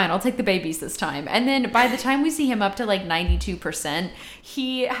 okay, fine, I'll take the babies this time. And then by the time we see him up to like 92%,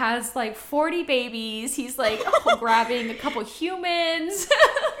 he has like 40 babies. He's like grabbing a couple humans.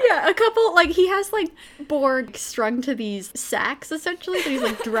 Yeah, a couple, like he has like Borg strung to these sacks essentially, but he's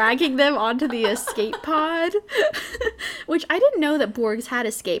like dragging them onto the escape pod. Which I didn't know that Borgs had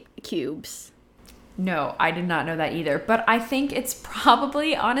escape cubes. No, I did not know that either. But I think it's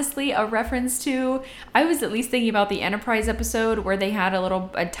probably, honestly, a reference to... I was at least thinking about the Enterprise episode where they had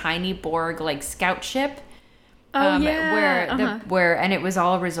a tiny Borg, like, scout ship. Where and it was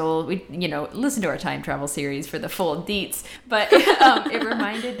all resolved. We, you know, listen to our time travel series for the full deets. But it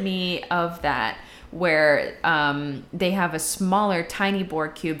reminded me of that, where they have a smaller, tiny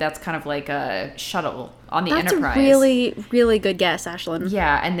Borg cube that's kind of like a shuttle on the Enterprise. That's a really, really good guess, Ashlyn.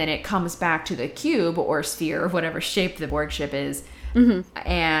 Yeah, and then it comes back to the cube or sphere, whatever shape the Borg ship is,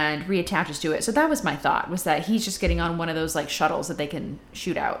 and reattaches to it. So that was my thought, was that he's just getting on one of those like shuttles that they can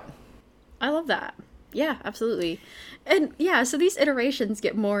shoot out. I love that. Yeah, absolutely. And yeah, so these iterations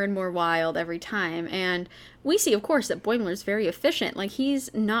get more and more wild every time. And we see, of course, that Boimler's very efficient. Like,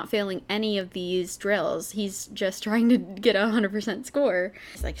 he's not failing any of these drills. He's just trying to get a 100% score.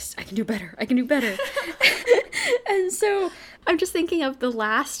 He's like, I can do better. I can do better. And so I'm just thinking of the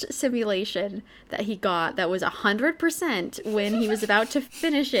last simulation that he got that was 100% when he was about to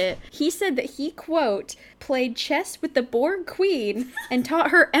finish it. He said that he, quote, played chess with the Borg Queen and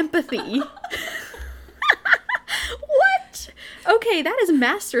taught her empathy. What? Okay, that is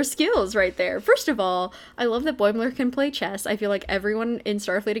master skills right there. First of all, I love that Boimler can play chess. I feel like everyone in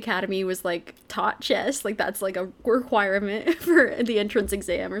Starfleet Academy was like taught chess. Like that's like a requirement for the entrance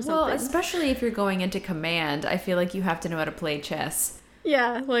exam or something. Well, especially if you're going into command, I feel like you have to know how to play chess.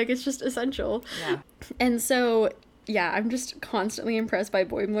 Yeah, like it's just essential. Yeah. And so, yeah, I'm just constantly impressed by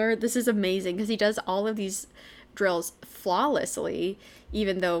Boimler. This is amazing because he does all of these drills flawlessly,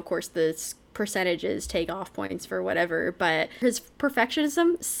 even though, of course, the percentages take off points for whatever, but his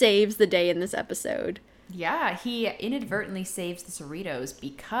perfectionism saves the day in this episode. Yeah, he inadvertently saves the Cerritos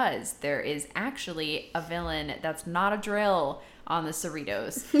because there is actually a villain that's not a drill on the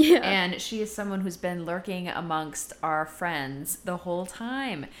Cerritos. Yeah. And she is someone who's been lurking amongst our friends the whole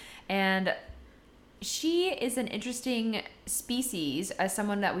time. And she is an interesting species as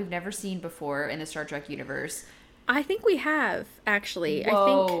someone that we've never seen before in the Star Trek universe. I think we have, actually.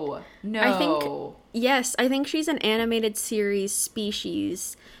 Whoa. I think she's an animated series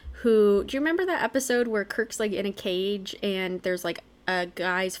species who... Do you remember that episode where Kirk's, like, in a cage and there's, like, a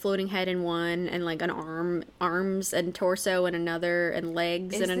guy's floating head in one and, like, an arms and torso in another and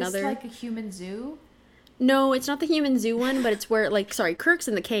legs in another? Is this, like, a human zoo? No, it's not the human zoo one, but it's where, like, sorry, Kirk's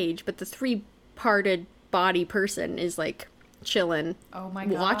in the cage, but the three-parted body person is, like... chilling,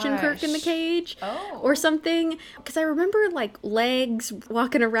 watching Kirk in the cage or something, because I remember like legs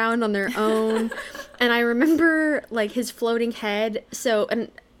walking around on their own and I remember like his floating head. So,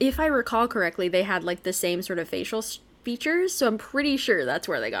 and if I recall correctly, they had like the same sort of facial features, so I'm pretty sure that's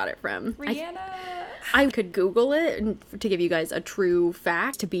where they got it from. Rihanna. I could Google it to give you guys a true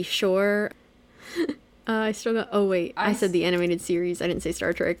fact to be sure. I still got... Oh, wait. I said the animated series. I didn't say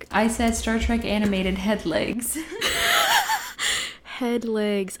Star Trek. I said Star Trek animated head legs. Head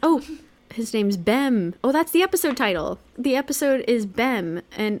legs. Oh, his name's Bem. Oh, that's the episode title. The episode is Bem.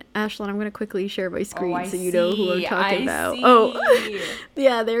 And Ashlyn, I'm going to quickly share my screen so you know who I'm talking about. Oh,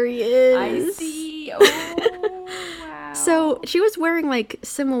 yeah, there he is. I see. Oh, wow. So she was wearing like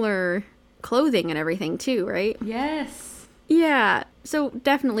similar clothing and everything too, right? Yes. Yeah. So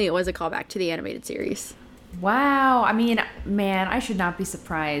definitely it was a callback to the animated series. Wow. I mean, man, I should not be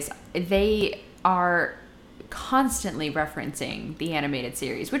surprised. They are constantly referencing the animated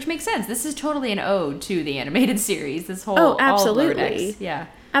series, which makes sense. This is totally an ode to the animated series. This whole absolutely. Yeah.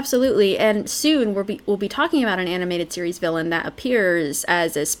 Absolutely. And soon we'll be talking about an animated series villain that appears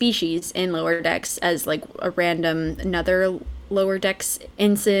as a species in Lower Decks as like a random another Lower Decks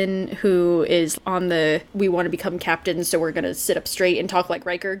ensign who is on the we want to become captains, so we're going to sit up straight and talk like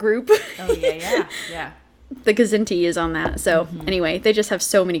Riker group. Oh, yeah. the Gazinti is on that. So anyway, they just have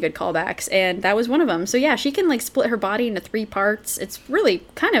so many good callbacks, and that was one of them. So yeah, she can like split her body into 3 parts. It's really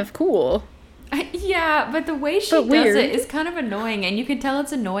kind of cool. Yeah, but the way she does it is kind of annoying, and you can tell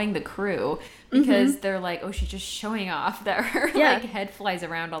it's annoying the crew because they're like, oh, she's just showing off that her like head flies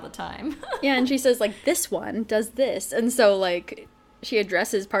around all the time. Yeah, and she says like, this one does this, and so like she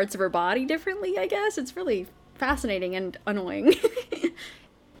addresses parts of her body differently, I guess. It's really fascinating and annoying.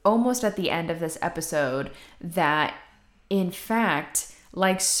 Almost at the end of this episode, that in fact,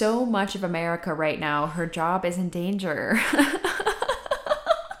 like so much of America right now, her job is in danger.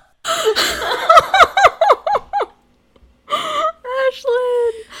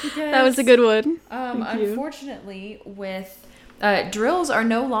 That was a good one. Unfortunately, with drills are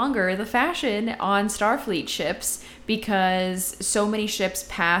no longer the fashion on Starfleet ships because so many ships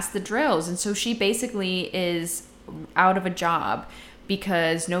pass the drills, and so she basically is out of a job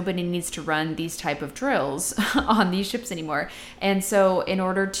because nobody needs to run these type of drills on these ships anymore. And so in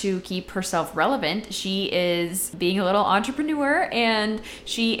order to keep herself relevant, she is being a little entrepreneur, and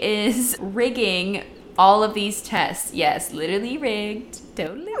she is rigging all of these tests. Yes, literally rigged.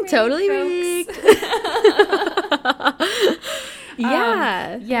 Totally rigged.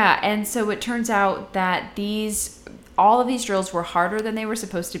 Yeah. Yeah, and so it turns out that all of these drills were harder than they were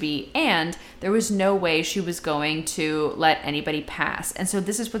supposed to be, and there was no way she was going to let anybody pass. And so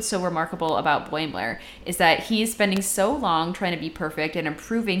this is what's so remarkable about Boimler, is that he is spending so long trying to be perfect and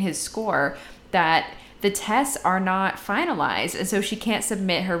improving his score that the tests are not finalized, and so she can't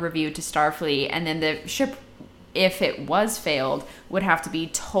submit her review to Starfleet, and then the ship, if it was failed, would have to be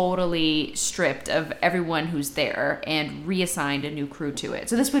totally stripped of everyone who's there and reassigned a new crew to it.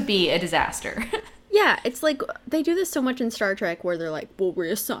 So this would be a disaster. Yeah, it's like, they do this so much in Star Trek where they're like, we'll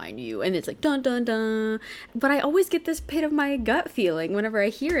reassign you, and it's like, dun dun dun. But I always get this pit of my gut feeling whenever I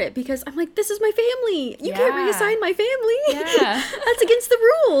hear it, because I'm like, this is my family. You can't reassign my family. Yeah. That's against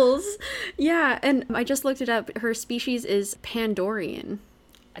the rules. Yeah, and I just looked it up. Her species is Pandorian.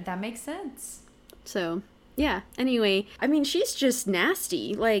 That makes sense. So, yeah. Anyway, I mean, she's just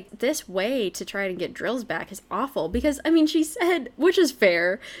nasty. Like, this way to try to get drills back is awful. Because, I mean, she said, which is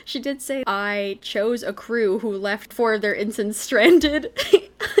fair, she did say, I chose a crew who left 4 of their ensigns stranded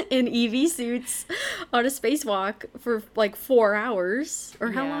in EV suits on a spacewalk for, like, 4 hours.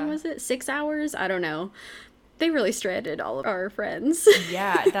 Or how long was it? 6 hours? I don't know. They really stranded all of our friends.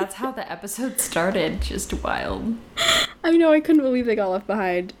 Yeah, that's how the episode started. Just wild. I know, I couldn't believe they got left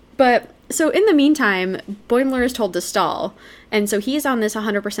behind. But, so in the meantime, Boimler is told to stall. And so he's on this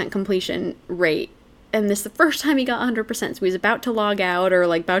 100% completion rate. And this is the first time he got 100%. So he's about to log out or,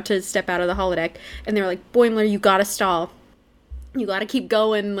 like, about to step out of the holodeck. And they're like, Boimler, you gotta stall. You gotta keep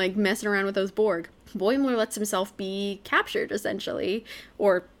going, like, messing around with those Borg. Boimler lets himself be captured, essentially.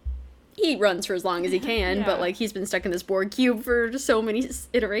 Or he runs for as long as he can, but, like, he's been stuck in this Borg cube for so many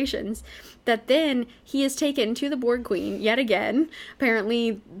iterations that then he is taken to the Borg Queen yet again.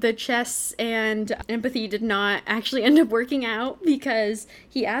 Apparently, the chess and empathy did not actually end up working out because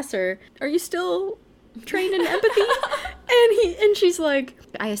he asked her, are you still trained in empathy? And she's like,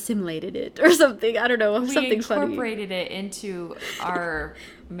 I assimilated it or something. I don't know, something funny. We incorporated it into our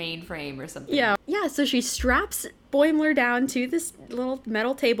mainframe or something. Yeah, so she straps Boimler down to this little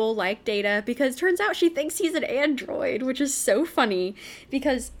metal table like Data because it turns out she thinks he's an android, which is so funny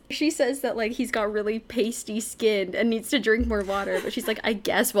because she says that, like, he's got really pasty skin and needs to drink more water, but she's like, I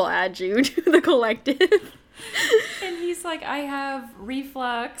guess we'll add you to the collective. And he's like, I have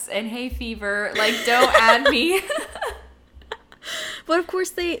reflux and hay fever, like, don't add me. But of course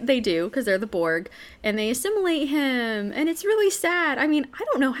they do, because they're the Borg, and they assimilate him, and it's really sad. I mean, I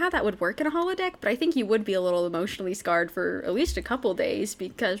don't know how that would work in a holodeck, but I think you would be a little emotionally scarred for at least a couple days,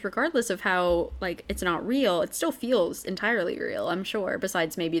 because regardless of how, like, it's not real, it still feels entirely real, I'm sure,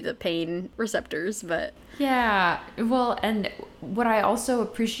 besides maybe the pain receptors, but... Yeah, well, and what I also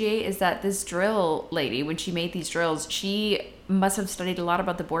appreciate is that this drill lady, when she made these drills, she must have studied a lot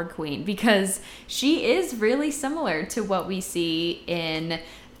about the Borg Queen because she is really similar to what we see in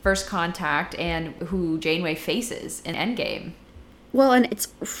First Contact and who Janeway faces in Endgame. Well, and it's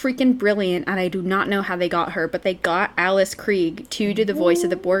freaking brilliant, and I do not know how they got her, but they got Alice Krieg to do the voice of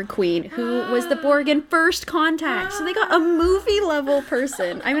the Borg Queen, who was the Borg in First Contact. So they got a movie-level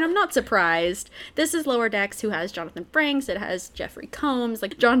person. I mean, I'm not surprised. This is Lower Decks, who has Jonathan Frakes, it has Jeffrey Combs,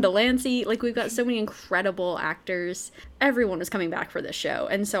 like John Delancey. Like, we've got so many incredible actors. Everyone was coming back for this show,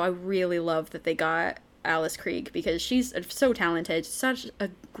 and so I really love that they got Alice Krieg because she's so talented, such a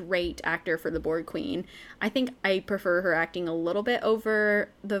great actor for the Borg Queen. I think I prefer her acting a little bit over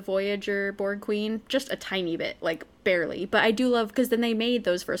the Voyager Borg Queen, just a tiny bit, like barely. But I do love, because then they made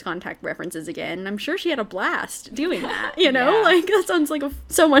those First Contact references again, and I'm sure she had a blast doing that, you know? Yeah. Like, that sounds like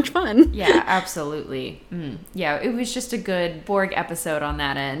so much fun. Yeah, absolutely. Yeah, it was just a good Borg episode on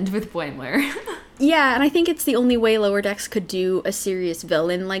that end with Boimler. Yeah, and I think it's the only way Lower Decks could do a serious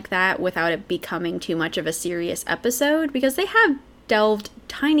villain like that without it becoming too much of a serious episode, because they have delved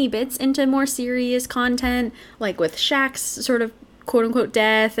tiny bits into more serious content, like with Shaq's sort of quote-unquote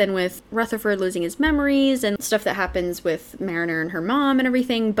death, and with Rutherford losing his memories, and stuff that happens with Mariner and her mom and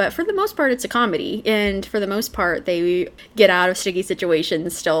everything, but for the most part it's a comedy, and for the most part they get out of sticky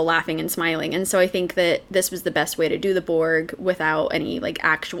situations still laughing and smiling, and so I think that this was the best way to do the Borg without any, like,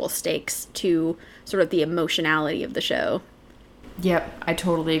 actual stakes to sort of the emotionality of the show. Yep, I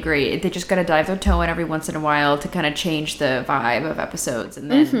totally agree. They just gotta dive their toe in every once in a while to kind of change the vibe of episodes, and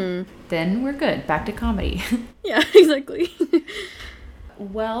then we're good. Back to comedy. Yeah, exactly.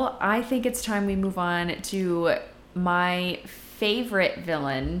 Well, I think it's time we move on to my favorite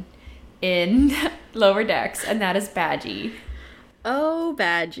villain in Lower Decks, and that is Badgie. Oh,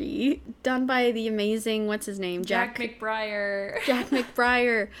 Badgie. Done by the amazing, what's his name? Jack McBriar. Jack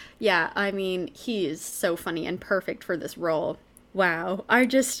McBriar. Yeah, I mean, he is so funny and perfect for this role. Wow.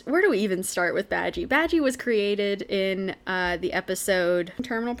 Where do we even start with Badgie? Badgie was created in the episode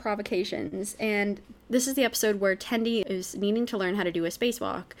Terminal Provocations, and this is the episode where Tendi is needing to learn how to do a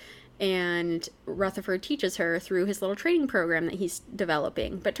spacewalk, and Rutherford teaches her through his little training program that he's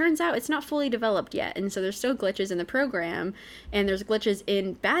developing. But turns out it's not fully developed yet, and so there's still glitches in the program, and there's glitches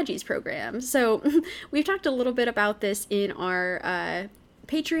in Badgie's program. So we've talked a little bit about this in our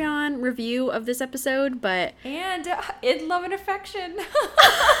Patreon review of this episode, but... And in Love and Affection.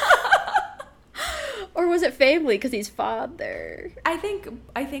 Or was it Family, because he's father? I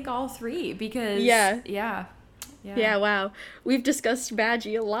think all three, because... Yeah, wow. We've discussed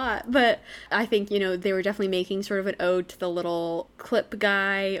Badgie a lot, but I think, they were definitely making sort of an ode to the little clip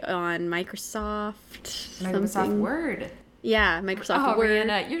guy on Microsoft Word. Yeah, Microsoft Word.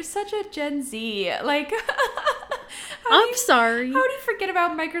 Rihanna, you're such a Gen Z. Like... I'm sorry. How do you forget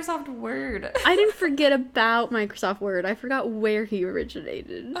about Microsoft Word? I didn't forget about Microsoft Word. I forgot where he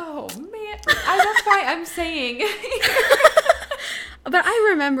originated. Oh, man. That's why I'm saying. But I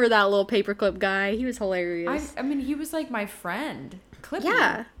remember that little paperclip guy. He was hilarious. I mean, he was like my friend. Clippy.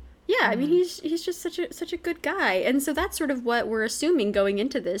 Yeah. Yeah, I mean, he's just such a good guy. And so that's sort of what we're assuming going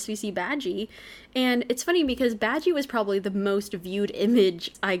into this. We see Badgie. And it's funny because Badgie was probably the most viewed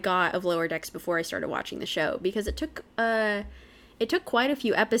image I got of Lower Decks before I started watching the show. Because it took quite a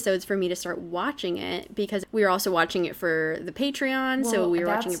few episodes for me to start watching it, because we were also watching it for the Patreon, so we were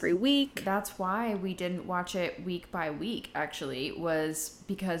watching every week. That's why we didn't watch it week by week, actually, was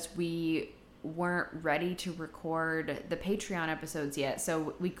because we weren't ready to record the Patreon episodes yet,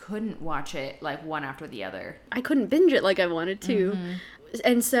 so we couldn't watch it like one after the other. I couldn't binge it like I wanted to.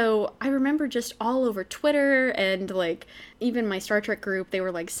 And so I remember just all over Twitter and like even my Star Trek group, they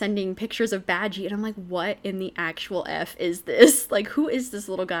were like sending pictures of Badgie, and I'm like, what in the actual F is this? Like, who is this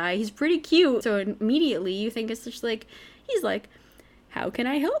little guy? He's pretty cute. So immediately you think it's just like, he's like, how can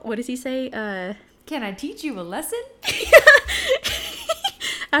I help? What does he say? Can I teach you a lesson?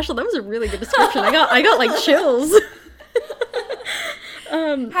 Ashley, that was a really good description. I got like chills.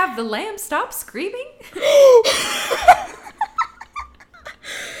 Have the lamb stop screaming?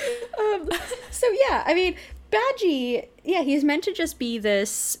 So yeah, I mean, Badgie, yeah, he's meant to just be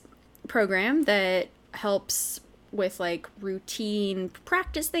this program that helps with like routine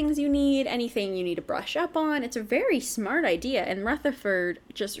practice things you need, anything you need to brush up on. It's a very smart idea, and Rutherford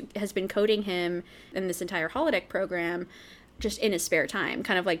just has been coding him in this entire holodeck program just in his spare time,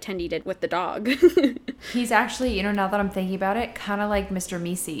 kind of like Tendi did with the dog. He's actually, now that I'm thinking about it, kind of like Mr.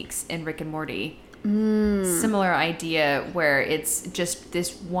 Meeseeks in Rick and Morty. Similar idea, where it's just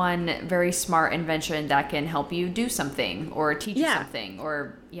this one very smart invention that can help you do something or teach you something,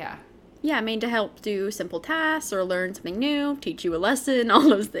 or Yeah, made to help do simple tasks or learn something new, teach you a lesson, all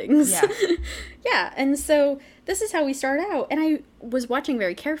those things. Yeah. Yeah, and so this is how we start out. And I was watching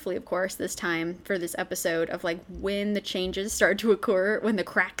very carefully, of course, this time for this episode of like when the changes start to occur, when the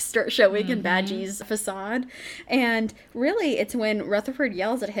cracks start showing in Badgie's facade. And really, it's when Rutherford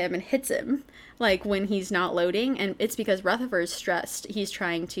yells at him and hits him, like when he's not loading. And it's because Rutherford's stressed. He's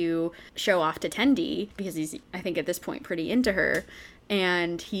trying to show off to Tendi because he's, I think at this point, pretty into her.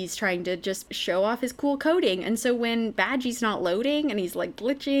 and he's trying to just show off his cool coding. And so when Badgie's not loading and he's like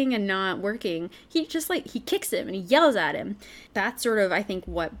glitching and not working, he just like, he kicks him and he yells at him. That's sort of, I think,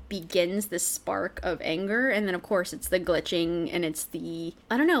 what begins this spark of anger. And then of course it's the glitching and it's the,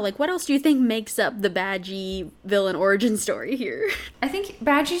 I don't know, like what else do you think makes up the Badgie villain origin story here? I think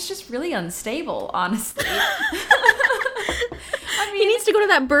Badgie's just really unstable, honestly. I mean, he needs to go to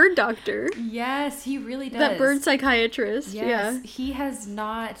that bird doctor. Yes, he really does. That bird psychiatrist. Yes, yeah. He has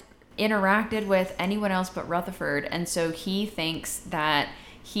not interacted with anyone else but Rutherford, and so he thinks that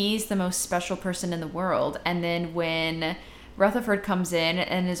he's the most special person in the world. And then when Rutherford comes in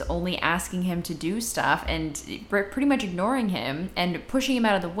and is only asking him to do stuff and pretty much ignoring him and pushing him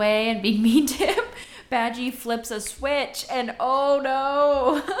out of the way and being mean to him, Badgie flips a switch, and oh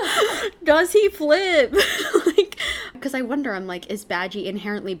no. Does he flip? Because I wonder, I'm like, is Badgie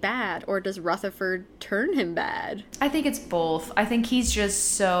inherently bad, or does Rutherford turn him bad? I think it's both. I think he's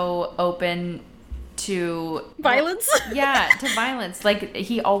just so open to violence. Yeah, to violence. Like,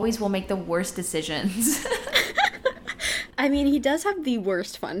 he always will make the worst decisions. I mean, he does have the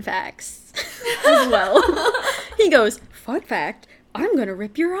worst fun facts as well. He goes, fun fact, I'm gonna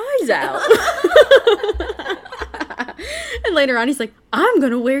rip your eyes out. And later on he's like, I'm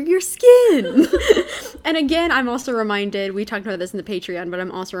gonna wear your skin. And again, I'm also reminded, we talked about this in the Patreon, but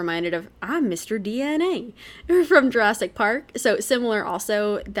I'm also reminded of, I'm Mr. DNA from Jurassic Park. So similar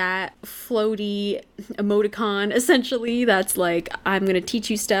also, that floaty emoticon, essentially, that's like, I'm gonna teach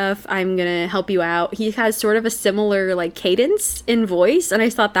you stuff, I'm gonna help you out. He has sort of a similar like cadence in voice, and I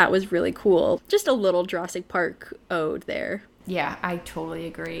thought that was really cool. Just a little Jurassic Park ode there. Yeah, I totally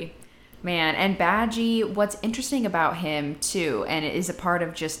agree. Man, and Badgie, what's interesting about him too, and it is a part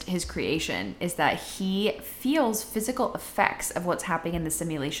of just his creation, is that he feels physical effects of what's happening in the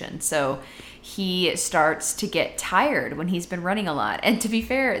simulation. So he starts to get tired when he's been running a lot. And to be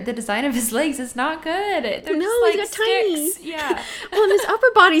fair, the design of his legs is not good. They're just like he's got sticks. tiny. Yeah. Well, and his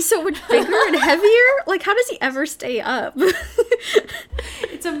upper body's so much bigger and heavier. Like, how does he ever stay up?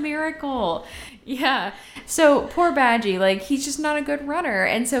 It's a miracle. Yeah. So poor Badgie, like, he's just not a good runner.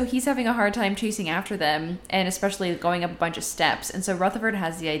 And so he's having a hard time chasing after them, and especially going up a bunch of steps. And so Rutherford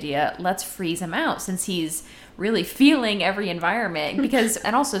has the idea, let's freeze him out, since he's really feeling every environment. Because,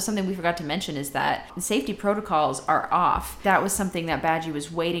 and also something we forgot to mention is that the safety protocols are off. That was something that Badgie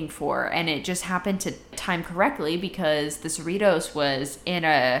was waiting for, and it just happened to time correctly because the Cerritos was in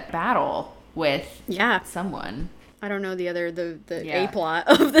a battle with someone. I don't know the A-plot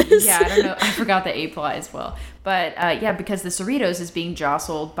of this. Yeah, I don't know. I forgot the A-plot as well. But yeah, because the Cerritos is being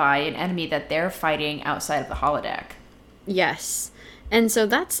jostled by an enemy that they're fighting outside of the holodeck. Yes. And so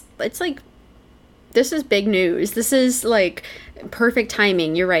it's like, this is big news. This is like perfect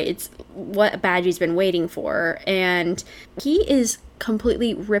timing. You're right. It's what Badgie's been waiting for. And he is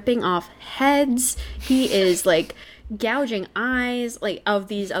completely ripping off heads. He is like gouging eyes, like, of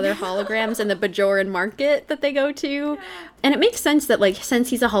these other holograms in the Bajoran market that they go to. And it makes sense that, like, since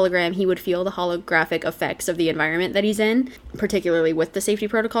he's a hologram, he would feel the holographic effects of the environment that he's in, particularly with the safety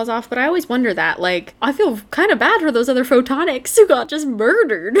protocols off. But I always wonder that, like, I feel kind of bad for those other photonics who got just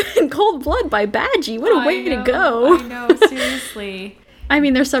murdered in cold blood by Badgie. What a way to go. I know, seriously. I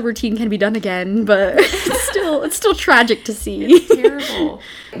mean, their subroutine can be done again, but it's still tragic to see. It's terrible.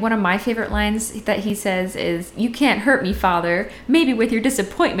 One of my favorite lines that he says is, "You can't hurt me, Father. Maybe with your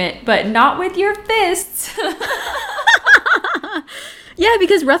disappointment, but not with your fists." Yeah,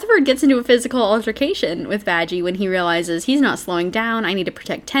 because Rutherford gets into a physical altercation with Badgie when he realizes he's not slowing down. I need to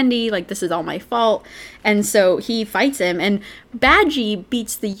protect Tendi. Like, this is all my fault. And so he fights him, and Badgie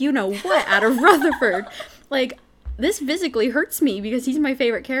beats the you-know-what out of Rutherford. Like, this physically hurts me because he's my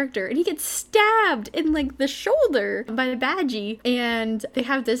favorite character. And he gets stabbed in, like, the shoulder by Badgie. And they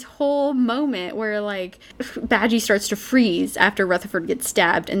have this whole moment where, like, Badgie starts to freeze after Rutherford gets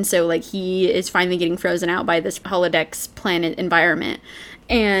stabbed. And so, like, he is finally getting frozen out by this holodeck's planet environment.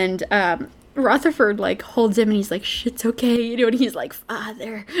 And Rutherford, like, holds him and he's like, shit's okay. And he's like,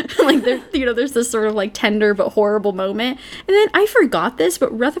 Father. Like, there's this sort of, like, tender but horrible moment. And then, I forgot this,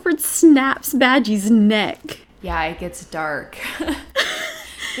 but Rutherford snaps Badgie's neck. Yeah, it gets dark.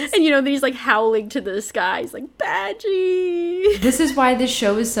 And then he's like howling to the sky. He's like, Badgie. This is why this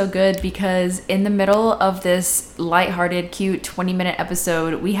show is so good, because in the middle of this lighthearted, cute 20-minute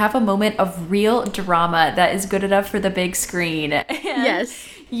episode, we have a moment of real drama that is good enough for the big screen. And yes.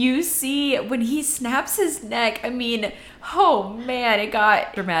 You see when he snaps his neck, I mean, oh man, it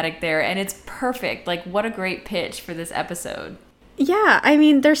got dramatic there, and it's perfect. Like, what a great pitch for this episode. Yeah, I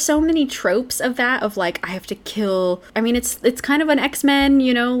mean, there's so many tropes of that, of like, I have to kill. I mean, it's kind of an X-Men,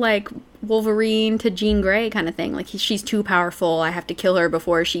 like, Wolverine to Jean Grey kind of thing. Like, she's too powerful. I have to kill her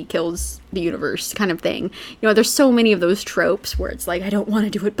before she kills the universe kind of thing. You know, there's so many of those tropes where it's like, I don't want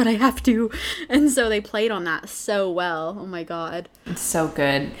to do it, but I have to. And so they played on that so well. Oh my God. It's so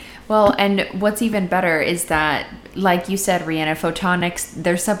good. Well, and what's even better is that, like you said, Rhianna, photonics,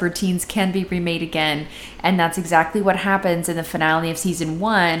 their subroutines can be remade again. And that's exactly what happens in the finale of season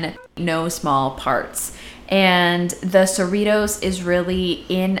 1, No Small Parts. And the Cerritos is really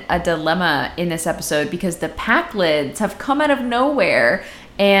in a dilemma in this episode because the Packlids have come out of nowhere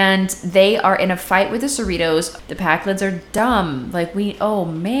and they are in a fight with the Cerritos. The Packlids are dumb. Like, oh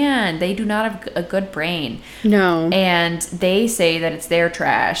man, they do not have a good brain. No. And they say that it's their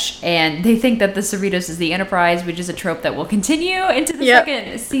trash. And they think that the Cerritos is the Enterprise, which is a trope that will continue into the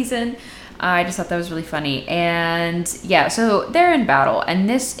second season. I just thought that was really funny. And yeah, so they're in battle. And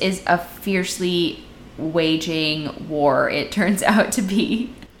this is a fiercely waging war, it turns out to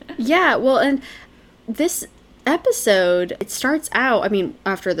be. Yeah, well, and this episode, it starts out, I mean,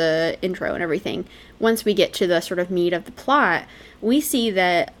 after the intro and everything, once we get to the sort of meat of the plot, we see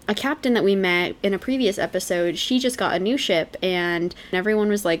that a captain that we met in a previous episode, she just got a new ship, and everyone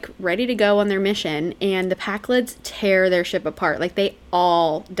was, like, ready to go on their mission, and the Packlids tear their ship apart. Like, they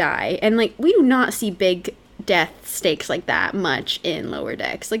all die. And, like, we do not see big death stakes like that much in Lower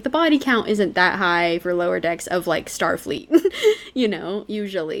Decks. Like, the body count isn't that high for Lower Decks of, like, Starfleet, you know,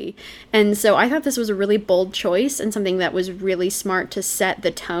 usually. And so I thought this was a really bold choice and something that was really smart to set the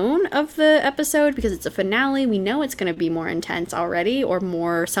tone of the episode, because it's a finale. We know it's going to be more intense already, or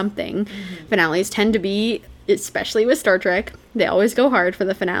more something. Mm-hmm. Finales tend to be, especially with Star Trek, they always go hard for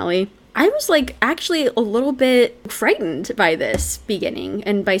the finale. I was, like, actually a little bit frightened by this beginning,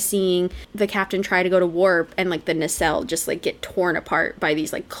 and by seeing the captain try to go to warp and, like, the nacelle just, like, get torn apart by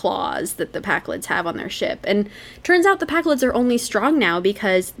these, like, claws that the Packlids have on their ship. And turns out the Packlids are only strong now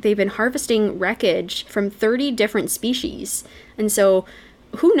because they've been harvesting wreckage from 30 different species. And so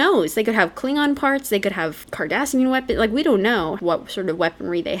who knows? They could have Klingon parts, they could have Cardassian weapons, like, we don't know what sort of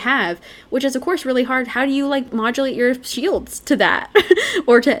weaponry they have, which is, of course, really hard. How do you, like, modulate your shields to that?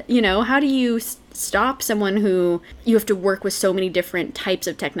 Or to, you know, how do you stop someone who you have to work with so many different types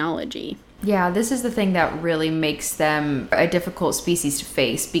of technology? Yeah, this is the thing that really makes them a difficult species to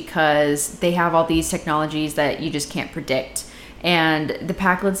face, because they have all these technologies that you just can't predict. And the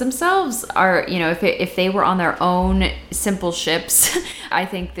Packlids themselves are, you know, if they were on their own simple ships, I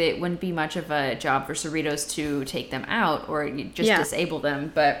think that it wouldn't be much of a job for Cerritos to take them out or just disable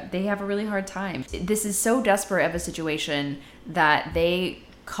them. But they have a really hard time. This is so desperate of a situation that they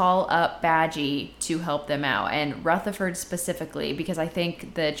call up Badgie to help them out. And Rutherford specifically, because I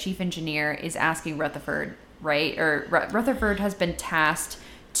think the chief engineer is asking Rutherford, right? Or Rutherford has been tasked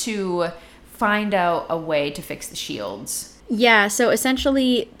to find out a way to fix the shields. Yeah, so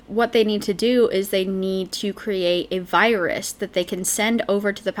essentially what they need to do is they need to create a virus that they can send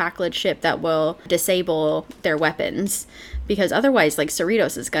over to the Packlid ship that will disable their weapons. Because otherwise, like,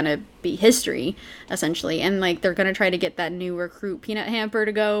 Cerritos is going to be history, essentially. And, like, they're going to try to get that new recruit Peanut Hamper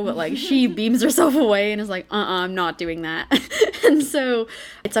to go, but, like, she beams herself away and is like, I'm not doing that. And so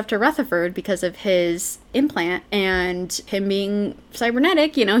it's up to Rutherford, because of his implant and him being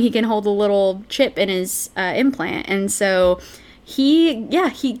cybernetic, you know, he can hold a little chip in his implant. And so he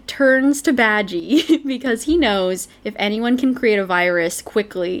turns to Badgie because he knows if anyone can create a virus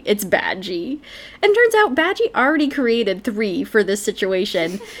quickly, it's Badgie. And turns out Badgie already created 3 for this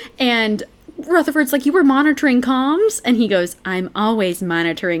situation. And Rutherford's like, you were monitoring comms? And he goes, I'm always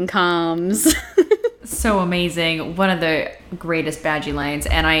monitoring comms. So amazing. One of the greatest Badgie lines.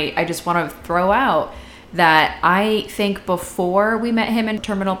 And I just want to throw out that I think before we met him in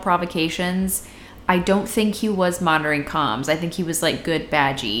Terminal Provocations, I don't think he was monitoring comms. I think he was, like, good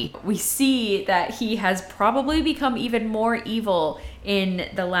Badgie. We see that he has probably become even more evil in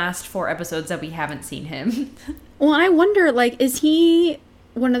the last 4 episodes that we haven't seen him. Well, I wonder, like, is he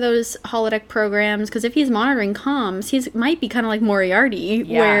one of those holodeck programs? Because if he's monitoring comms, he might be kind of like Moriarty,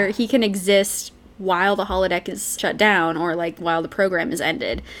 where he can exist while the holodeck is shut down, or, like, while the program is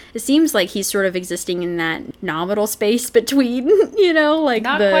ended. It seems like he's sort of existing in that nominal space between, you know, like,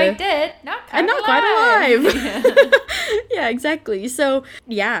 not quite dead, not quite alive. Yeah, exactly. So,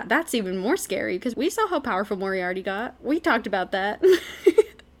 yeah, that's even more scary, because we saw how powerful Moriarty got. We talked about that.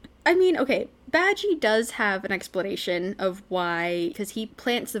 I mean, okay, Badgie does have an explanation of why, because he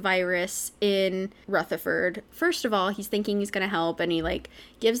plants the virus in Rutherford. First of all, he's thinking he's going to help, and he, like,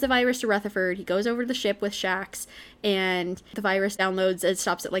 gives the virus to Rutherford. He goes over to the ship with Shax, and the virus downloads. It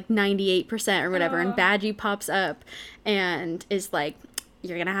stops at, like, 98% or whatever, and Badgie pops up and is like,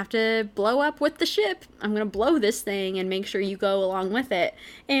 you're gonna have to blow up with the ship. I'm gonna blow this thing and make sure you go along with it.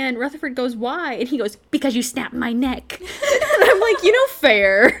 And Rutherford goes, why? And he goes, because you snapped my neck. And I'm like,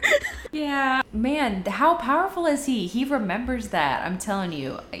 fair. Yeah. Man, how powerful is he? He remembers that. I'm telling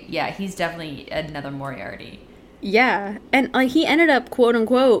you. Yeah, he's definitely another Moriarty. Yeah. And like he ended up, quote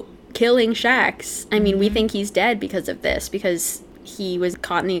unquote, killing Shax. I mean, we think he's dead because of this, because he was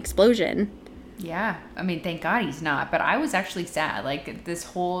caught in the explosion. Yeah, I mean, thank God he's not. But I was actually sad. Like, this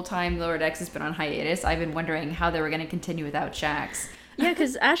whole time Lower Decks has been on hiatus, I've been wondering how they were going to continue without Shax. Yeah,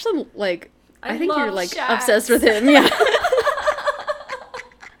 because Ashlyn, like, I think you're, like, Shax. obsessed with him. Yeah.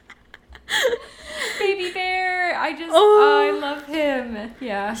 Baby bear. I love him.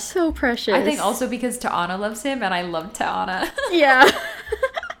 Yeah. So precious. I think also because Ta'ana loves him, and I love Ta'ana. Yeah.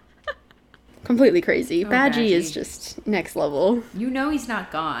 Completely crazy. Oh, Badgie Badgie is just next level. He's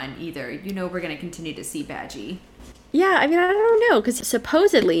not gone either. We're going to continue to see Badgie. Yeah, I mean, I don't know, because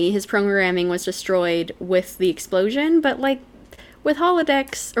supposedly his programming was destroyed with the explosion, but, like, with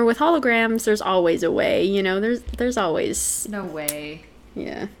holodecks, or with holograms, there's always a way, there's always... No way.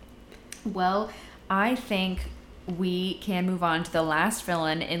 Yeah. Well, I think we can move on to the last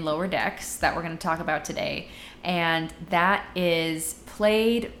villain in Lower Decks that we're going to talk about today, and that is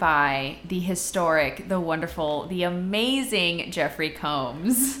played by the historic, the wonderful, the amazing Jeffrey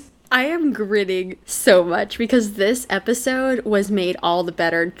Combs. I am grinning so much because this episode was made all the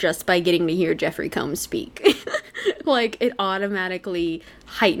better just by getting to hear Jeffrey Combs speak. Like, it automatically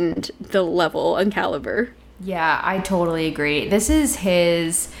heightened the level and caliber. Yeah, I totally agree. This is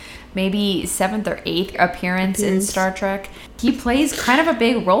his maybe 7th or 8th appearance in Star Trek. He plays kind of a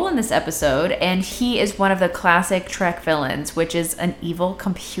big role in this episode, and he is one of the classic Trek villains, which is an evil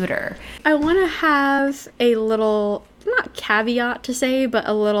computer. I want to have a little, not caveat to say, but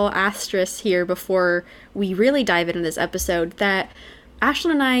a little asterisk here before we really dive into this episode, that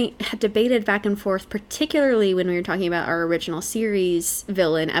Ashlyn and I had debated back and forth, particularly when we were talking about our original series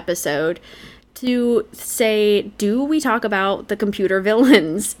villain episode, to say, do we talk about the computer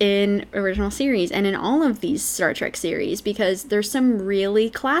villains in original series and in all of these Star Trek series? Because there's some really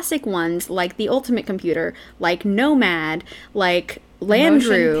classic ones, like the Ultimate Computer, like Nomad, like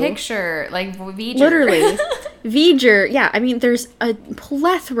Landru. Motion picture, like V'ger. Literally. V'ger. Yeah, I mean, there's a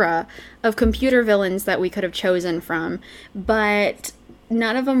plethora of computer villains that we could have chosen from, but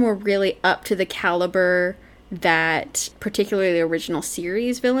none of them were really up to the caliber that particularly the original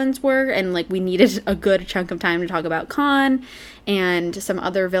series villains were, and like we needed a good chunk of time to talk about Khan and some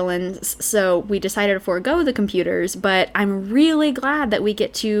other villains, so we decided to forego the computers. But I'm really glad that we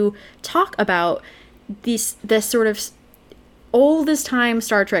get to talk about this sort of oldest time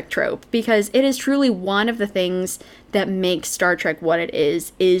Star Trek trope, because it is truly one of the things that makes Star Trek what it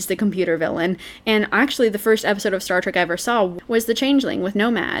is the computer villain. And actually the first episode of Star Trek I ever saw was The Changeling with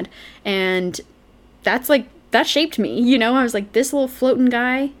Nomad, and that shaped me, I was like, this little floating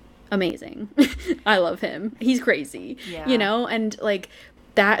guy, amazing. I love him. He's crazy, and like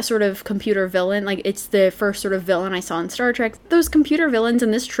that sort of computer villain, like it's the first sort of villain I saw in Star Trek. Those computer villains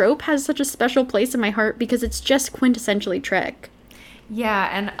in this trope has such a special place in my heart because it's just quintessentially Trek. Yeah,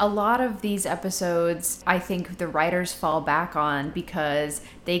 and a lot of these episodes, I think the writers fall back on because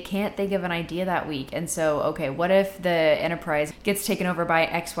they can't think of an idea that week. And so, okay, what if the Enterprise gets taken over by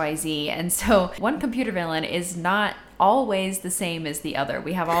XYZ? And so one computer villain is not always the same as the other.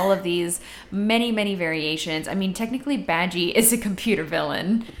 We have all of these many, many variations. I mean, technically Badgie is a computer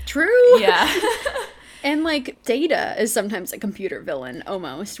villain. True. Yeah. And, like, Data is sometimes a computer villain,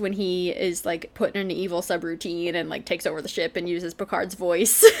 almost, when he is, like, put in an evil subroutine and, like, takes over the ship and uses Picard's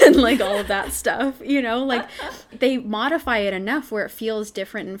voice and, like, all of that stuff, Like, they modify it enough where it feels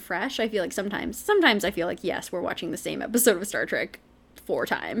different and fresh. I feel like sometimes I feel like, yes, we're watching the same episode of Star Trek 4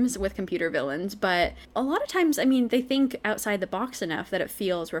 times with computer villains, but a lot of times, I mean, they think outside the box enough that it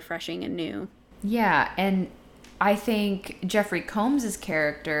feels refreshing and new. Yeah, and I think Jeffrey Combs'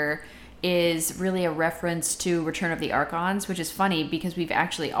 character is really a reference to Return of the Archons, which is funny because we've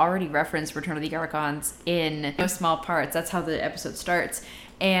actually already referenced Return of the Archons in no small parts. That's how the episode starts.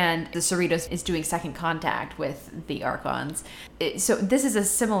 And the Cerritos is doing second contact with the Archons. So this is a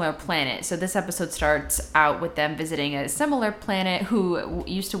similar planet. So this episode starts out with them visiting a similar planet who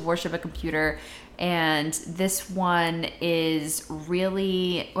used to worship a computer. And this one is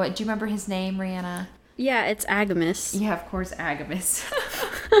really... What, do you remember his name, Rihanna? Yeah, it's Agamis. Yeah, of course, Agamis.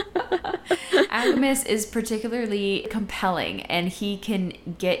 Agamis is particularly compelling, and he can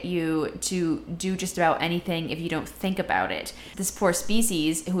get you to do just about anything if you don't think about it. This poor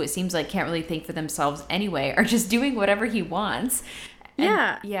species, who it seems like can't really think for themselves anyway, are just doing whatever he wants. And,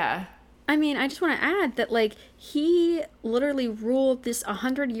 yeah. Yeah. I mean, I just want to add that, like, he literally ruled this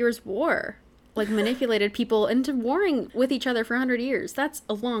 100 years war. Like, manipulated people into warring with each other for 100 years. That's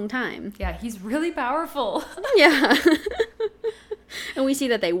a long time. Yeah, he's really powerful. Yeah. And we see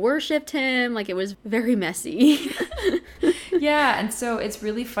that they worshipped him. Like, it was very messy. Yeah, and so it's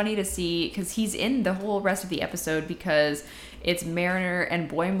really funny to see, because he's in the whole rest of the episode because it's Mariner and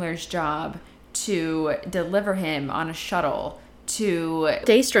Boimler's job to deliver him on a shuttle to...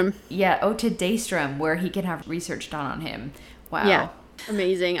 Daystrom. Yeah, to Daystrom, where he can have research done on him. Wow. Yeah.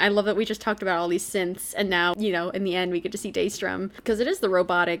 Amazing. I love that we just talked about all these synths, and now, you know, in the end we get to see Daystrom, because it is the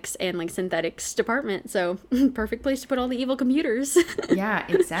robotics and like synthetics department, so perfect place to put all the evil computers. Yeah,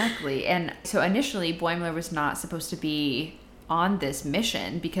 exactly. And so initially Boimler was not supposed to be on this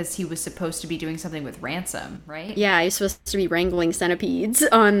mission because he was supposed to be doing something with Ransom, right? Yeah, he's supposed to be wrangling centipedes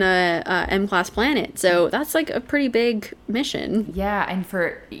on a M-class planet, so that's like a pretty big mission. Yeah, and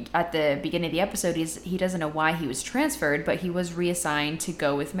at the beginning of the episode, he doesn't know why he was transferred, but he was reassigned to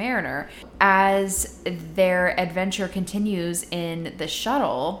go with Mariner. As their adventure continues in the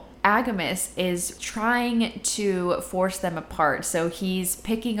shuttle, Agamis is trying to force them apart. So he's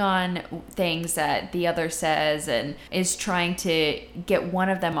picking on things that the other says and is trying to get one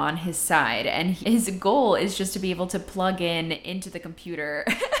of them on his side. And his goal is just to be able to plug into the computer.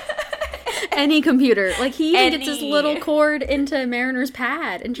 Any computer. Like, he even gets his little cord into Mariner's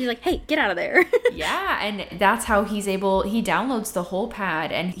pad, and she's like, hey, get out of there. Yeah, and that's how he downloads the whole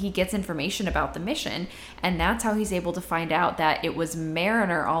pad, and he gets information about the mission, and that's how he's able to find out that it was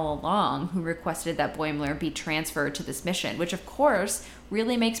Mariner all along who requested that Boimler be transferred to this mission, which of course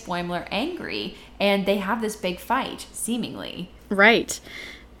really makes Boimler angry, and they have this big fight, seemingly. Right.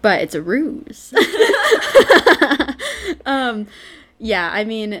 But it's a ruse. Yeah, I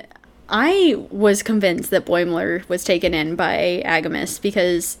mean... I was convinced that Boimler was taken in by Agamis,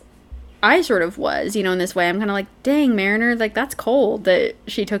 because I sort of was, you know, in this way. I'm kind of like, dang, Mariner, like, that's cold that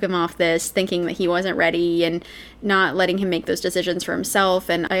she took him off this, thinking that he wasn't ready and not letting him make those decisions for himself.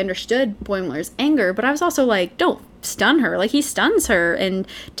 And I understood Boimler's anger, but I was also like, don't stun her. Like, he stuns her and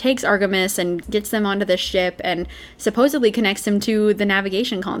takes Artemis and gets them onto the ship and supposedly connects him to the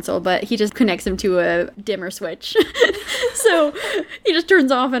navigation console, but he just connects him to a dimmer switch. So he just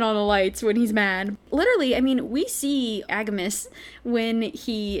turns off and on the lights when he's mad. Literally, I mean, we see Agamis when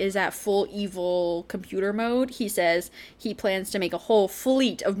he is at full evil computer mode. He says he plans to make a whole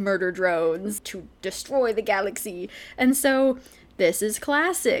fleet of murder drones to destroy the galaxy. And so this is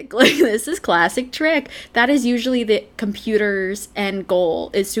classic. Like, this is classic trick. That is usually the computer's end goal,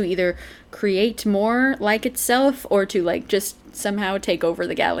 is to either create more like itself or to, like, just somehow take over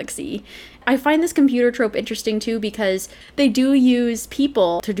the galaxy. I find this computer trope interesting too, because they do use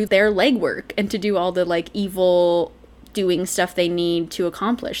people to do their legwork and to do all the, like, evil doing stuff they need to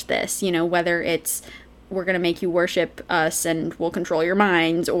accomplish this, you know, whether it's we're going to make you worship us and we'll control your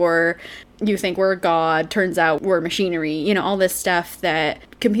minds, or you think we're a god, turns out we're machinery, you know, all this stuff that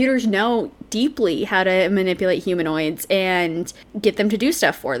computers know deeply how to manipulate humanoids and get them to do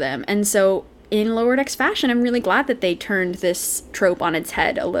stuff for them. And so in Lower Decks fashion, I'm really glad that they turned this trope on its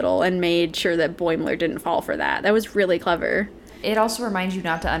head a little and made sure that Boimler didn't fall for that. That was really clever. It also reminds you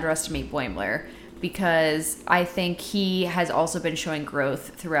not to underestimate Boimler, because I think he has also been showing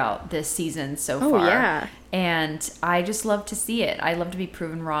growth throughout this season so far. Oh, yeah. And I just love to see it. I love to be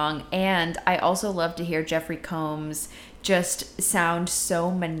proven wrong. And I also love to hear Jeffrey Combs just sound so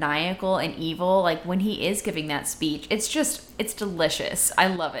maniacal and evil. Like, when he is giving that speech, it's delicious. I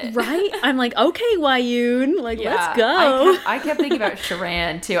love it. Right? I'm like, okay, Wayun, like, yeah, let's go. I kept thinking about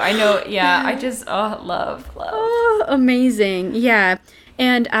Sharan too. I know, yeah, I just, love. Oh, amazing. Yeah.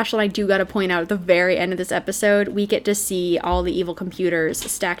 And Ashley, I do got to point out, at the very end of this episode, we get to see all the evil computers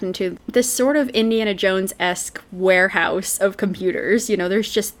stacked into this sort of Indiana Jones-esque warehouse of computers. You know,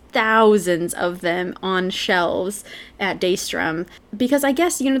 there's just thousands of them on shelves at Daystrom. Because I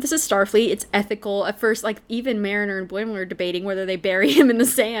guess, you know, this is Starfleet. It's ethical. At first, like, even Mariner and Boimler are debating whether they bury him in the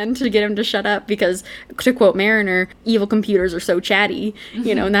sand to get him to shut up. Because, to quote Mariner, evil computers are so chatty,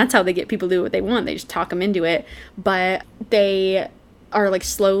 you know, and that's how they get people to do what they want. They just talk them into it. But they are, like,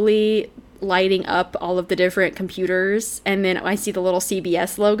 slowly lighting up all of the different computers, and then I see the little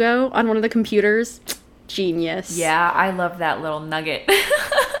CBS logo on one of the computers. Genius. Yeah, I love that little nugget.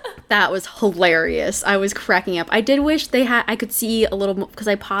 That was hilarious. I was cracking up. I did wish I could see a little, because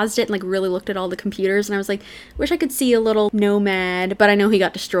I paused it and like really looked at all the computers, and I was like, wish I could see a little Nomad, but I know he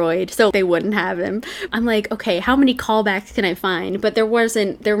got destroyed, so they wouldn't have him. I'm like, okay, how many callbacks can I find? But they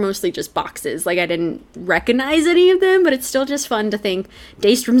were mostly just boxes. Like, I didn't recognize any of them, but it's still just fun to think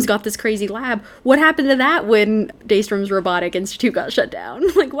Daystrom's got this crazy lab. What happened to that when Daystrom's Robotic Institute got shut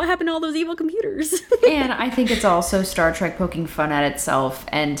down? Like, what happened to all those evil computers? And I think it's also Star Trek poking fun at itself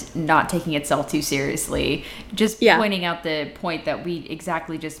and not taking itself too seriously. Just pointing out the point that we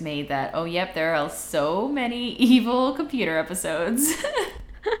exactly just made, that, oh, yep, there are so many evil computer episodes.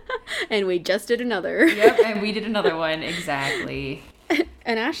 And we just did another. Yep, and we did another one, exactly.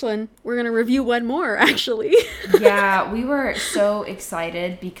 And Ashlyn, we're going to review one more, actually. Yeah, we were so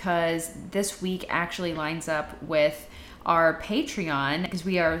excited because this week actually lines up with our Patreon, because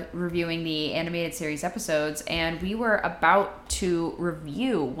we are reviewing the animated series episodes, and we were about to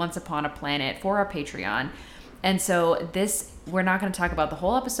review Once Upon a Planet for our Patreon. And so we're not going to talk about the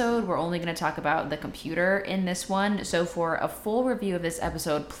whole episode. We're only going to talk about the computer in this one. So for a full review of this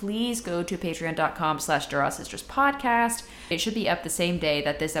episode, please go to patreon.com/Duras Sisters Podcast. It should be up the same day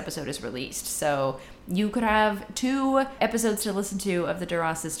that this episode is released. So you could have 2 episodes to listen to of the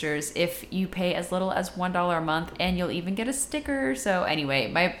Duras Sisters if you pay as little as $1 a month, and you'll even get a sticker. So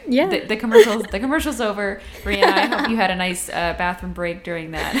anyway, the commercial's over. Brianna, I hope you had a nice bathroom break during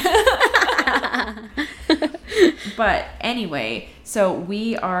that. But anyway, so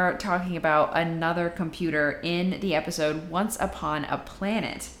we are talking about another computer in the episode Once Upon a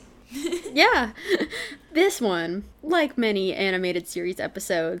Planet. Yeah. This one, like many animated series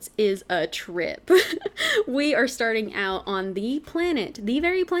episodes, is a trip. We are starting out on the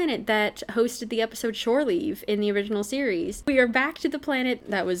very planet that hosted the episode Shore Leave in the original series. We are back to the planet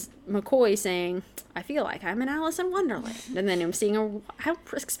that was McCoy saying, I feel like I'm in Alice in Wonderland. And then I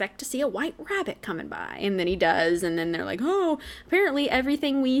expect to see a white rabbit coming by. And then he does. And then they're like, oh, apparently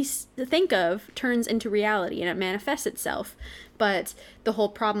everything we think of turns into reality and it manifests itself. But the whole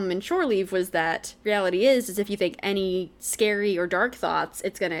problem in Shore Leave was that reality is if you think any scary or dark thoughts,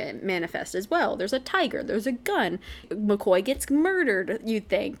 it's going to manifest as well. There's a tiger, there's a gun, McCoy gets murdered, you'd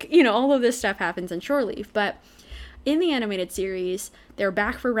think. All of this stuff happens in Shore Leave. But in the animated series, they're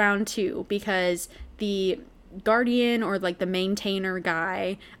back for round 2 because the guardian, or like the maintainer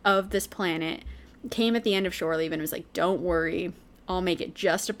guy of this planet, came at the end of Shore Leave and was like, don't worry, I'll make it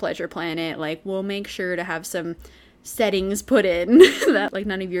just a pleasure planet. Like, we'll make sure to have some settings put in that like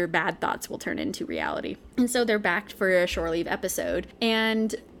none of your bad thoughts will turn into reality. And so they're back for a Shore Leave episode,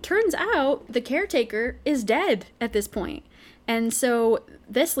 and turns out the caretaker is dead at this point. And so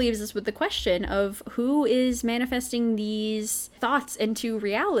this leaves us with the question of who is manifesting these thoughts into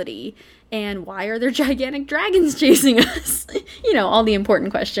reality, and why are there gigantic dragons chasing us? All the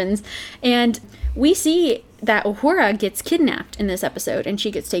important questions. And we see that Uhura gets kidnapped in this episode, and she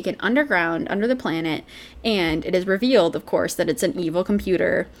gets taken underground under the planet, and it is revealed, of course, that it's an evil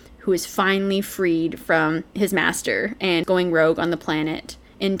computer who is finally freed from his master and going rogue on the planet,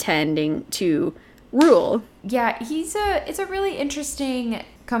 intending to rule. Yeah, it's a really interesting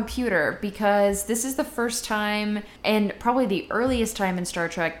computer, because this is the first time, and probably the earliest time in Star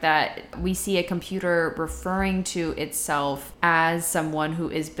Trek, that we see a computer referring to itself as someone who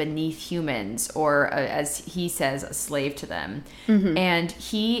is beneath humans, or as he says, a slave to them. Mm-hmm. And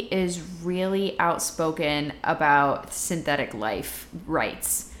he is really outspoken about synthetic life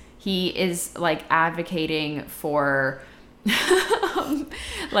rights. He is like advocating for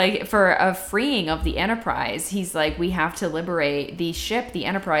for a freeing of the Enterprise. He's like, we have to liberate the ship, the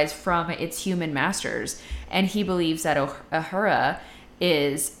Enterprise, from its human masters. And he believes that Uhura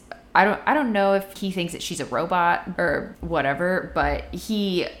is, I don't know if he thinks that she's a robot or whatever, but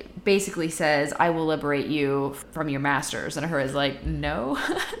he basically says, I will liberate you from your masters. And Uhura's like, no.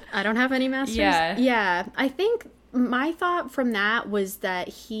 I don't have any masters. Yeah. I think my thought from that was that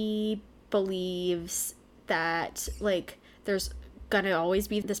he believes that like there's gonna always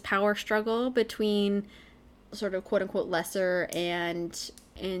be this power struggle between sort of quote unquote lesser and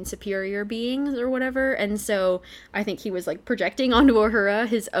superior beings or whatever. And so I think he was like projecting onto Uhura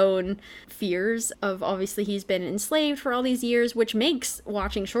his own fears of, obviously he's been enslaved for all these years, which makes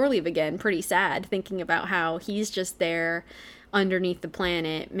watching Shore Leave again pretty sad, thinking about how he's just there underneath the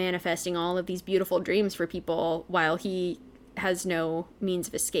planet manifesting all of these beautiful dreams for people while he has no means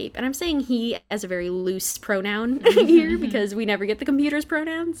of escape. And I'm saying he as a very loose pronoun here because we never get the computer's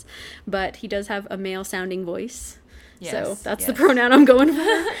pronouns, but he does have a male sounding voice. Yes, so that's the pronoun I'm going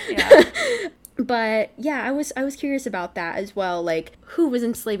for. Yeah. But yeah, I was curious about that as well. Like, who was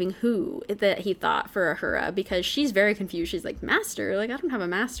enslaving who that he thought for Uhura? Because she's very confused. She's like, master? Like, I don't have a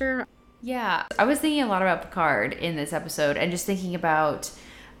master. Yeah, I was thinking a lot about Picard in this episode, and just thinking about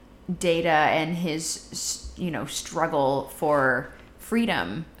Data and his, struggle for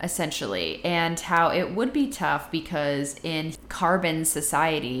freedom, essentially, and how it would be tough because in carbon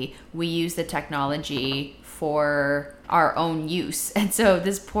society, we use the technology for our own use. And so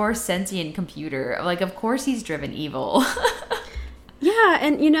this poor sentient computer, like, of course he's driven evil. Yeah,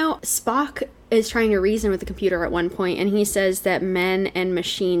 and Spock is trying to reason with the computer at one point, and he says that men and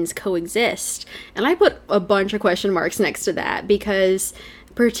machines coexist. And I put a bunch of question marks next to that, because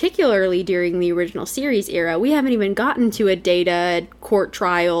particularly during the original series era, we haven't even gotten to a Data court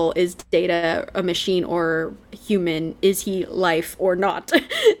trial. Is Data a machine or human? Is he life or not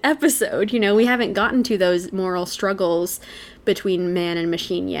episode? We haven't gotten to those moral struggles between man and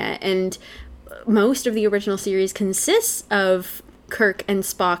machine yet. And most of the original series consists of Kirk and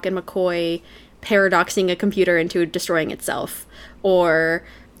Spock and McCoy paradoxing a computer into destroying itself, or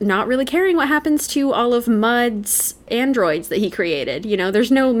not really caring what happens to all of Mudd's androids that he created.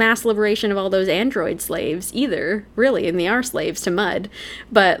 There's no mass liberation of all those android slaves either, really, and they are slaves to Mudd,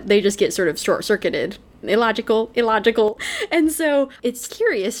 but they just get sort of short-circuited. Illogical. And so it's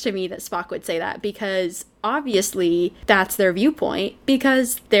curious to me that Spock would say that, because obviously that's their viewpoint,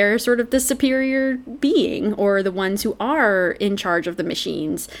 because they're sort of the superior being, or the ones who are in charge of the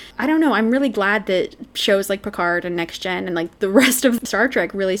machines. I don't know. I'm really glad that shows like Picard and Next Gen and like the rest of Star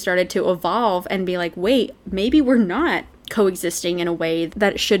Trek really started to evolve and be like, wait, maybe we're not coexisting in a way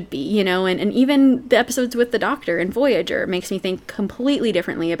that it should be, and even the episodes with the Doctor and Voyager makes me think completely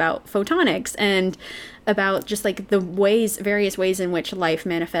differently about photonics and about just like the various ways in which life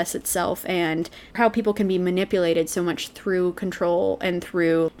manifests itself, and how people can be manipulated so much through control and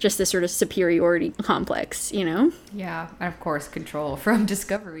through just this sort of superiority complex, Yeah, and of course, control from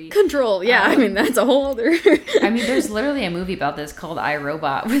Discovery. Control, yeah, I mean, that's a whole other... There's literally a movie about this called I,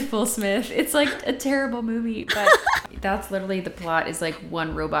 Robot with Will Smith. It's like a terrible movie, but that's literally the plot, is like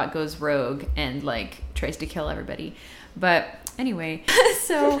one robot goes rogue and like tries to kill everybody. But anyway,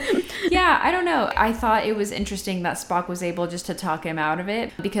 so yeah, I don't know. I thought it was interesting that Spock was able just to talk him out of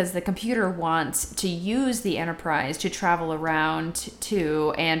it, because the computer wants to use the Enterprise to travel around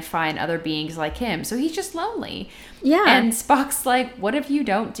to and find other beings like him. So he's just lonely. Yeah. And Spock's like, what if you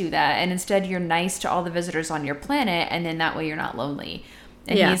don't do that? And instead you're nice to all the visitors on your planet, and then that way you're not lonely.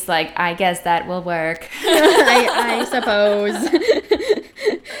 And he's like, I guess that will work. I suppose.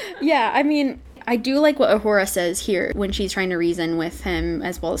 Yeah, I mean, I do like what Uhura says here when she's trying to reason with him,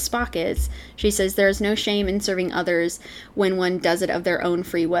 as well as Spock is. She says, there is no shame in serving others when one does it of their own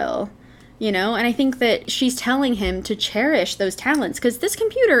free will. And I think that she's telling him to cherish those talents, because this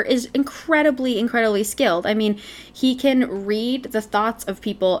computer is incredibly, incredibly skilled. I mean, he can read the thoughts of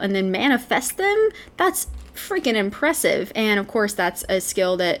people and then manifest them. That's freaking impressive. And of course, that's a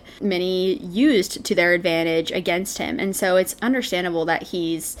skill that many used to their advantage against him. And so it's understandable that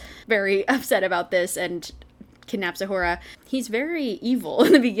he's very upset about this and kidnaps Uhura. He's very evil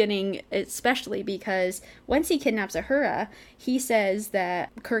in the beginning, especially because once he kidnaps Uhura, he says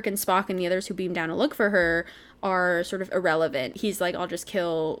that Kirk and Spock and the others who beam down to look for her are sort of irrelevant. He's like, I'll just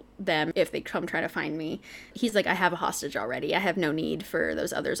kill them if they come try to find me. He's like, I have a hostage already. I have no need for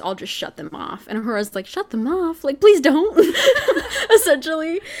those others. I'll just shut them off. And Uhura's like, shut them off? Like, please don't.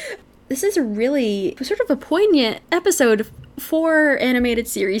 Essentially. This is a really sort of a poignant episode for animated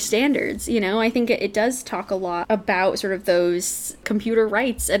series standards. I think it does talk a lot about sort of those computer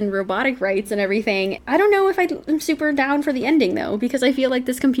rights and robotic rights and everything. I don't know if I'm super down for the ending, though, because I feel like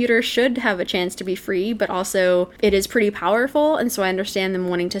this computer should have a chance to be free, but also it is pretty powerful, and so I understand them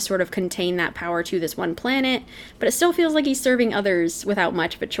wanting to sort of contain that power to this one planet, but it still feels like he's serving others without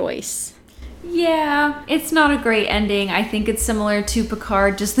much of a choice. Yeah, it's not a great ending. I think it's similar to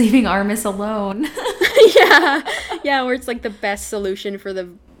Picard just leaving Armis alone. Yeah, where it's like the best solution for the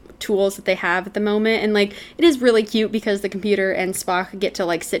tools that they have at the moment. And like, it is really cute because the computer and Spock get to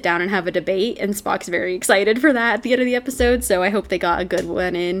like sit down and have a debate, and Spock's very excited for that at the end of the episode, so I hope they got a good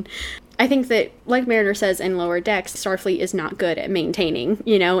one in. I think that, like Mariner says in Lower Decks, Starfleet is not good at maintaining,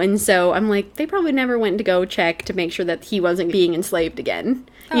 and so I'm like, they probably never went to go check to make sure that he wasn't being enslaved again,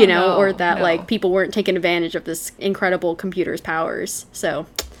 or that like people weren't taking advantage of this incredible computer's powers. So,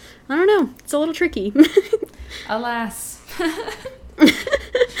 I don't know. It's a little tricky. Alas.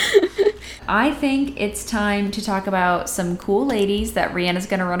 I think it's time to talk about some cool ladies that Rhianna's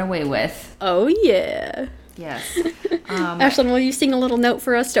going to run away with. Oh, yeah. Yes. Ashlyn, will you sing a little note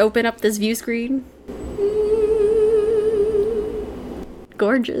for us to open up this view screen?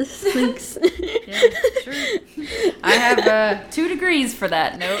 gorgeous. Thanks. Yeah, sure. I have 2 degrees for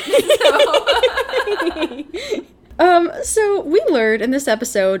that note. So we learned in this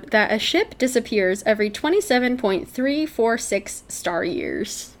episode that a ship disappears every 27.346 star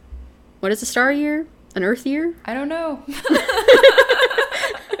years. What is a star year? An Earth year? I don't know.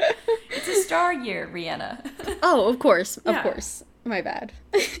 It's a star year, Rihanna. Oh, of course. Of Yeah. course. My bad.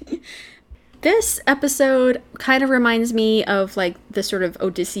 This episode kind of reminds me of like the sort of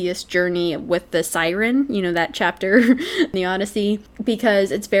Odysseus journey with the siren, you know, that chapter in the Odyssey,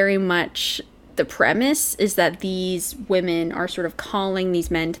 because it's very much the premise is that these women are sort of calling these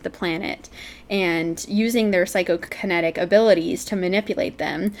men to the planet and using their psychokinetic abilities to manipulate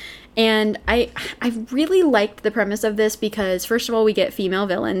them. And I really liked the premise of this because, first of all, we get female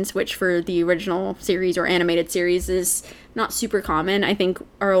villains, which for the original series or animated series is not super common. I think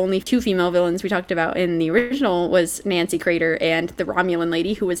our only 2 female villains we talked about in the original was Nancy Crater and the Romulan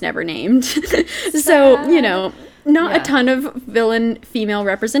lady who was never named. So, you know, not a ton of villain female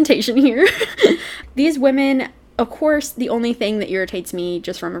representation here. These women, of course, the only thing that irritates me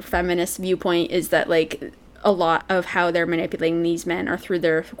just from a feminist viewpoint is that, like, a lot of how they're manipulating these men are through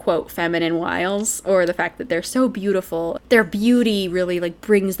their, quote, feminine wiles, or the fact that they're so beautiful. Their beauty really, like,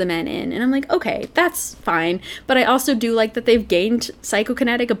 brings the men in. And I'm like, okay, that's fine. But I also do like that they've gained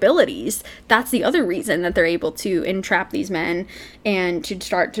psychokinetic abilities. That's the other reason that they're able to entrap these men and to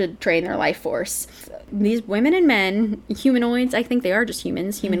start to train their life force. These women and men, humanoids, I think they are just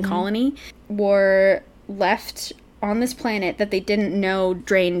humans, human colony, were left on this planet that they didn't know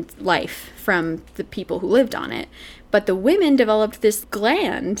drained life from the people who lived on it. But the women developed this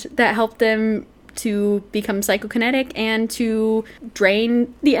gland that helped them to become psychokinetic and to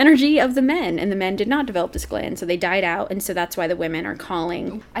drain the energy of the men. And the men did not develop this gland, so they died out. And so that's why the women are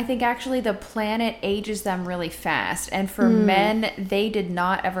calling. I think actually the planet ages them really fast. And for men, they did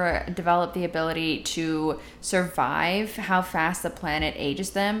not ever develop the ability to survive how fast the planet ages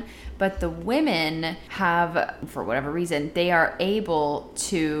them. But the women have, for whatever reason, they are able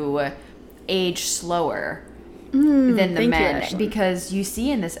to age slower than the men. Because you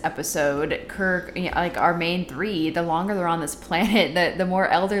see in this episode, Kirk, like our main 3, the longer they're on this planet, the more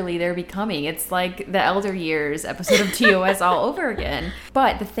elderly they're becoming. It's like the Elder Years episode of TOS all over again.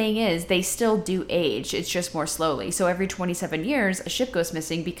 But the thing is, they still do age. It's just more slowly. So every 27 years, a ship goes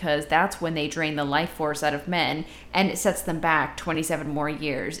missing because that's when they drain the life force out of men, and it sets them back 27 more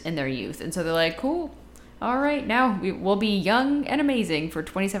years in their youth. And so they're like, cool, all right, now we'll be young and amazing for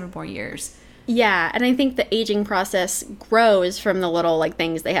 27 more years. Yeah, and I think the aging process grows from the little, like,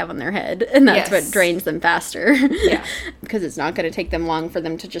 things they have on their head, and that's what drains them faster. Yeah. Because it's not going to take them long for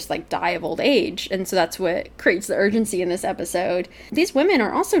them to just, like, die of old age, and so that's what creates the urgency in this episode. These women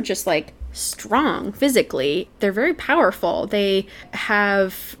are also just, like, strong physically. They're very powerful. They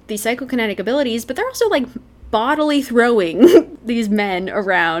have these psychokinetic abilities, but they're also, like, bodily throwing these men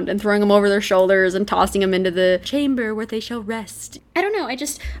around and throwing them over their shoulders and tossing them into the chamber where they shall rest. I don't know,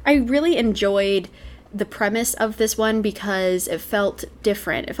 I really enjoyed the premise of this one because it felt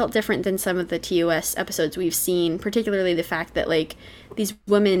different. It felt different than some of the TOS episodes we've seen, particularly the fact that, like, these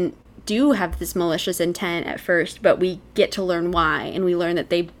women do have this malicious intent at first, but we get to learn why, and we learn that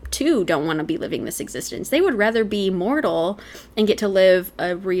they too don't want to be living this existence. They would rather be mortal and get to live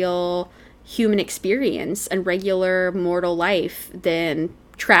a real human experience and regular mortal life than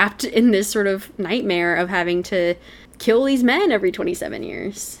trapped in this sort of nightmare of having to kill these men every 27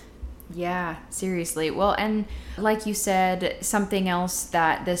 years. Yeah, seriously. Well, and like you said, something else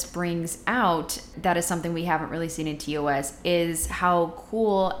that this brings out that is something we haven't really seen in TOS is how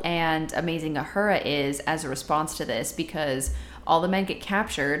cool and amazing Ahura is as a response to this, because all the men get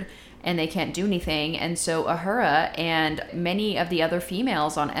captured and they can't do anything. And so Ahura and many of the other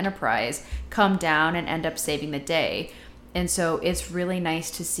females on Enterprise come down and end up saving the day. And so it's really nice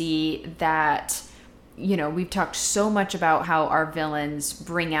to see that, you know, we've talked so much about how our villains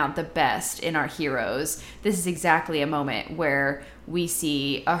bring out the best in our heroes. This is exactly a moment where we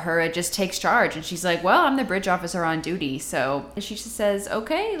see Ahura just takes charge, and she's like, well, I'm the bridge officer on duty. So she just says,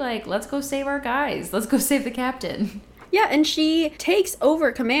 okay, like, let's go save our guys. Let's go save the captain. Yeah, and she takes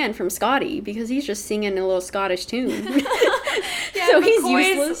over command from Scotty because he's just singing a little Scottish tune. Yeah, so McCoy's, he's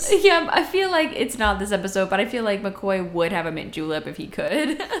useless. Yeah, I feel like it's not this episode, but I feel like McCoy would have a mint julep if he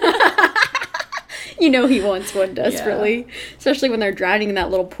could. You know he wants one desperately. Yeah. Especially when they're drowning in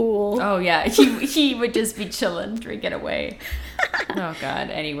that little pool. Oh, yeah. He would just be chilling, drinking away. Oh, God.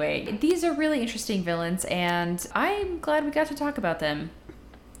 Anyway, these are really interesting villains, and I'm glad we got to talk about them.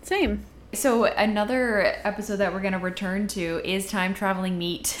 Same. So another episode that we're going to return to is time traveling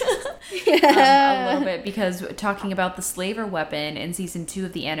meat. Yeah. A little bit, because talking about the slaver weapon in season 2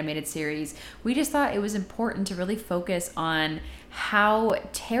 of the animated series, we just thought it was important to really focus on how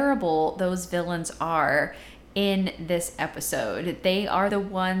terrible those villains are in this episode. They are the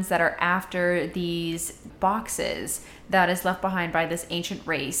ones that are after these boxes that is left behind by this ancient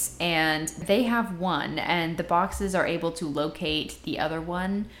race, and they have one, and the boxes are able to locate the other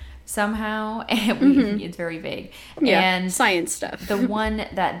one somehow, and it's very vague. Yeah, and science stuff. The one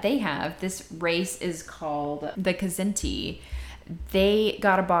that they have, this race is called the Kzinti. They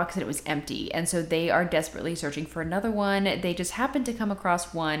got a box and it was empty, and so they are desperately searching for another one. They just happen to come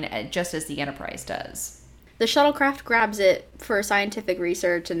across one just as the Enterprise does. The shuttlecraft grabs it for scientific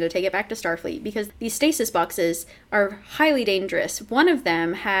research and to take it back to Starfleet because these stasis boxes are highly dangerous. One of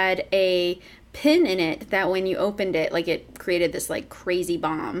them had a pin in it that when you opened it, like, it created this like crazy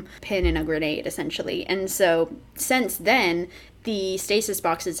bomb pin in a grenade essentially. And so since then, the stasis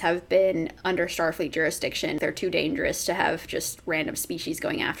boxes have been under Starfleet jurisdiction. They're too dangerous to have just random species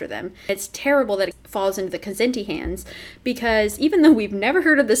going after them. It's terrible that it falls into the Kzinti hands because even though we've never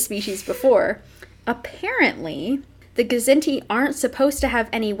heard of this species before, apparently the Kzinti aren't supposed to have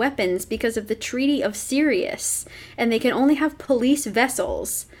any weapons because of the Treaty of Sirius, and they can only have police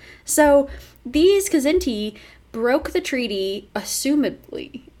vessels. So these Kzinti broke the treaty,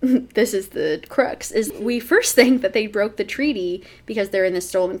 assumedly. This is the crux, is we first think that they broke the treaty because they're in this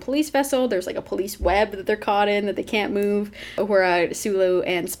stolen police vessel. There's like a police web that they're caught in that they can't move. Where Sulu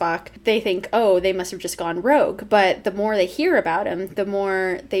and Spock, they think, oh, they must have just gone rogue. But the more they hear about them, the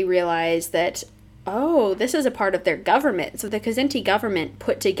more they realize that, oh, this is a part of their government. So the Kzinti government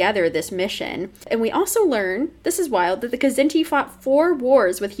put together this mission. And we also learn, this is wild, that the Kzinti fought 4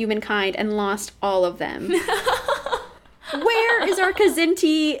 wars with humankind and lost all of them. Where is our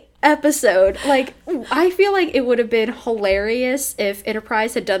Kzinti episode? Like, I feel like it would have been hilarious if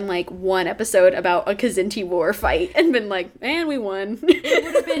Enterprise had done like one episode about a Kzinti war fight and been like, man, we won. It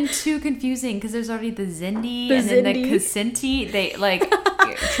would have been too confusing because there's already the Zindi and then the Kzinti. They like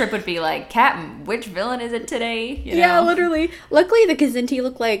Trip would be like, Captain, which villain is it today? You know? Yeah, literally. Luckily, the Kzinti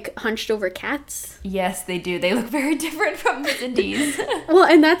look like hunched over cats. Yes, they do. They look very different from the Zindis. Well,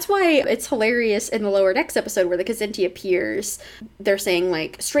 and that's why it's hilarious in the Lower Decks episode where the Kzinti appears. They're saying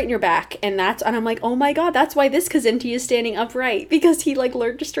like, straighten your back, and I'm like, oh my god, that's why this Kzinti is standing upright, because he like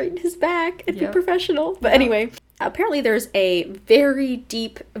learned to straighten his back and be professional. But anyway, apparently there's a very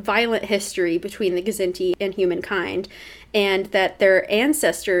deep, violent history between the Kzinti and humankind, and that their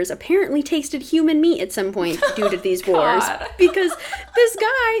ancestors apparently tasted human meat at some point due to these wars. Because this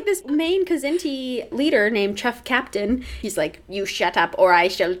guy, this main Kzinti leader named Chuff Captain, he's like, you shut up or I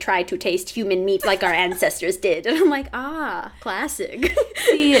shall try to taste human meat like our ancestors did. And I'm like, classic.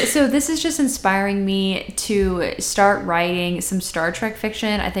 See, so this is just inspiring me to start writing some Star Trek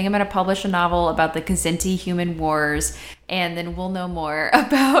fiction. I think I'm going to publish a novel about the Kzinti human wars, and then we'll know more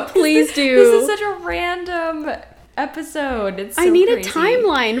about... Please do. This is such a random episode. It's so I need crazy. a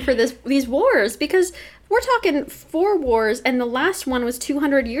timeline for these wars, because we're talking 4 wars and the last one was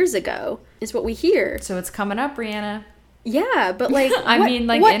 200 years ago is what we hear. So it's coming up, Brianna. Yeah, but like I mean,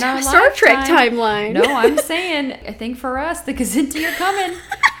 like, what in our Star Trek lifetime. timeline? No, I'm saying, I think for us, the Kzinti are coming.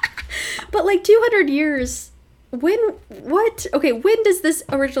 But like 200 years, when does this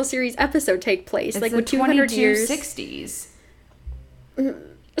original series episode take place? It's like the with 200 years? 2260s.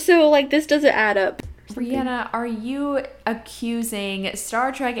 So like this doesn't add up. Brianna, are you accusing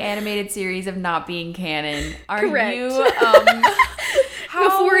Star Trek animated series of not being canon? Are Correct. you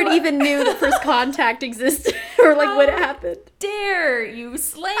Before it even knew that First Contact existed, or like when it happened. Dare you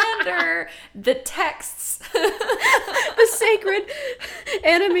slander the texts? The sacred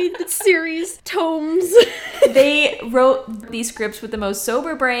animated series tomes. They wrote these scripts with the most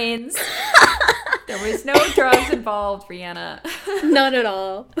sober brains. There was no drugs involved, Brianna. None at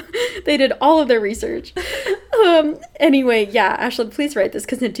all. They did all of their research. Anyway, yeah, Ashlyn, please write this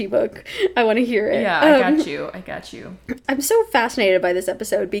Kzinti book. I want to hear it. Yeah, I got you. I'm so fascinated by this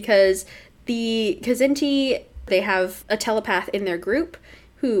episode because the Kzinti, they have a telepath in their group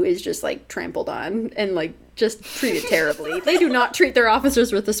who is just like trampled on and like just treated terribly. They do not treat their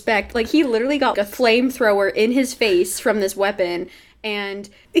officers with respect. Like, he literally got a flamethrower in his face from this weapon, and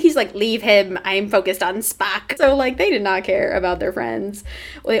he's like, leave him, I'm focused on Spock. So like, they did not care about their friends.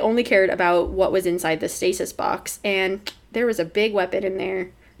 They only cared about what was inside the stasis box, and there was a big weapon in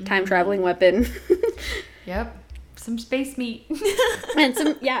there. Time traveling weapon. Yep. Some space meat. and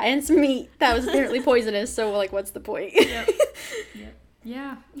some meat that was apparently poisonous, so like, what's the point? Yep.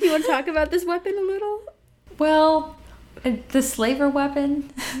 Yeah. You want to talk about this weapon a little? Well, The slaver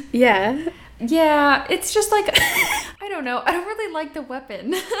weapon? Yeah. Yeah, it's just like, I don't know. I don't really like the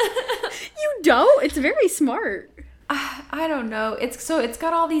weapon. You don't? It's very smart. I don't know. It's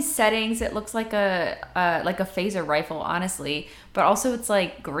got all these settings. It looks like a phaser rifle, honestly, but also it's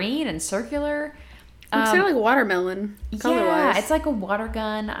like green and circular. It's kind of like watermelon color-wise. Yeah, it's like a water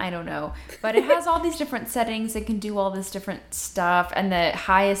gun. I don't know. But it has all these different settings. It can do all this different stuff. And the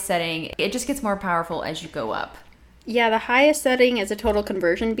highest setting, it just gets more powerful as you go up. Yeah, the highest setting is a total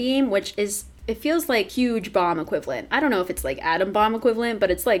conversion beam, which is, it feels like huge bomb equivalent. I don't know if it's like atom bomb equivalent,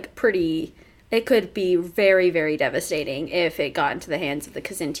 but it's like pretty... It could be very, very devastating if it got into the hands of the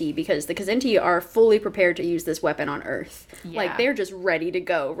Kzinti, because the Kzinti are fully prepared to use this weapon on Earth. Yeah. Like, they're just ready to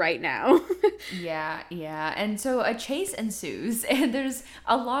go right now. Yeah. And so a chase ensues, and there's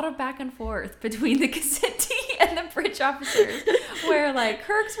a lot of back and forth between the Kzinti and the bridge officers, where, like,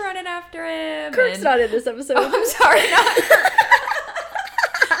 Kirk's running after him. Kirk's not in this episode. Oh, I'm sorry, not Kirk.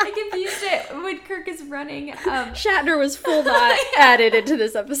 I confused it when Kirk is running. Shatner was full not added into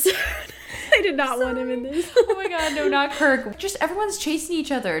this episode. I did not want him in this. Oh my god, no, not Kirk. Just everyone's chasing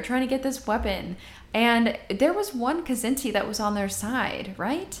each other, trying to get this weapon. And there was one Kzinti that was on their side,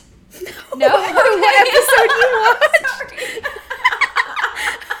 right? No? What episode you watched?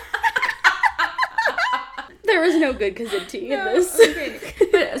 There was no good Kzinti in this. Okay.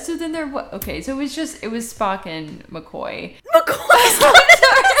 But so then okay, so it was Spock and McCoy. McCoy!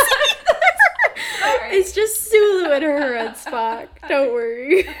 It's just Sulu and her and Spock. Don't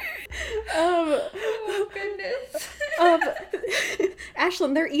worry. Oh goodness.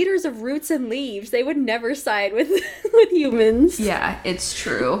 Ashlyn, they're eaters of roots and leaves. They would never side with humans. Yeah, it's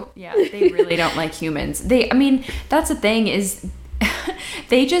true. Yeah, they really don't like humans. That's the thing is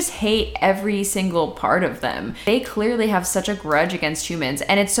they just hate every single part of them. They clearly have such a grudge against humans.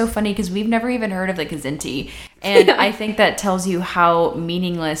 And it's so funny because we've never even heard of the Kzinti. And I think that tells you how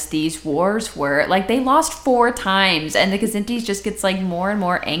meaningless these wars were. Like, they lost 4 times, and the Kzinti just gets, like, more and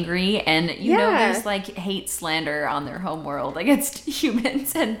more angry. And, you know, there's, like, hate slander on their homeworld against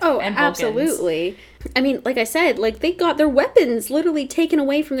humans and Vulcans. Absolutely. I mean, like I said, like, they got their weapons literally taken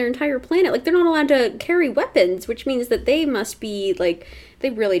away from their entire planet. Like, they're not allowed to carry weapons, which means that they must be, like,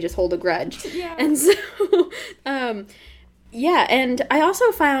 they really just hold a grudge. Yeah. And so, yeah, and I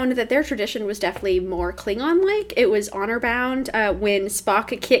also found that their tradition was definitely more Klingon-like. It was honor-bound when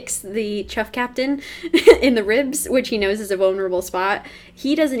Spock kicks the Chuff Captain in the ribs, which he knows is a vulnerable spot.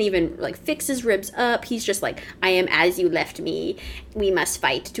 He doesn't even, like, fix his ribs up. He's just like, I am as you left me. We must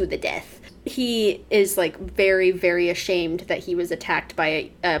fight to the death. He is, like, very, very ashamed that he was attacked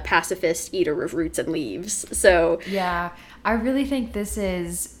by a pacifist eater of roots and leaves. So... Yeah, I really think this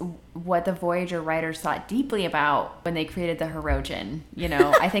is what the Voyager writers thought deeply about when they created the Hirogen. You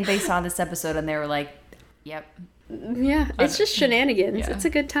know, I think they saw this episode and they were like, yep. Yeah, it's just shenanigans. Yeah. It's a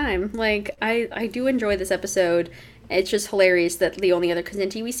good time. Like, I do enjoy this episode. It's just hilarious that the only other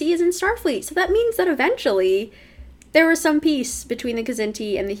Kzinti we see is in Starfleet. So that means that eventually there was some peace between the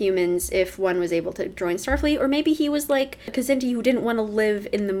Kzinti and the humans if one was able to join Starfleet. Or maybe he was like a Kzinti who didn't want to live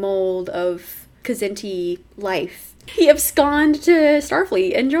in the mold of Kzinti life. He absconded to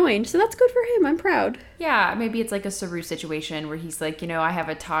Starfleet and joined, so that's good for him. I'm proud. Yeah, maybe it's like a Saru situation where he's like, you know, I have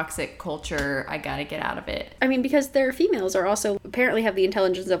a toxic culture, I gotta get out of it. I mean, because their females are also apparently have the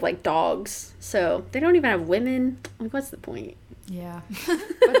intelligence of, like, dogs, so they don't even have women. Like, what's the point? Yeah.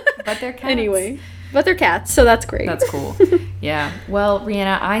 but they're cats. Anyway, but they're cats, so that's great. That's cool. Yeah. Well,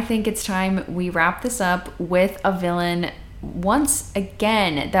 Rhianna, I think it's time we wrap this up with a villain once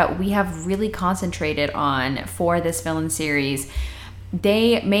again that we have really concentrated on for this villain series.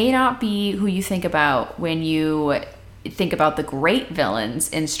 They may not be who you think about when you think about the great villains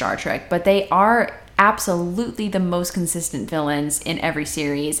in Star Trek, but they are absolutely the most consistent villains in every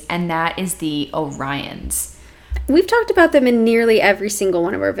series, and that is the Orions. We've talked about them in nearly every single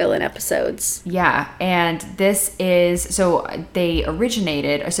one of our villain episodes. Yeah, and this is, so they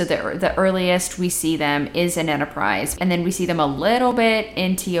originated, so the earliest we see them is in Enterprise, and then we see them a little bit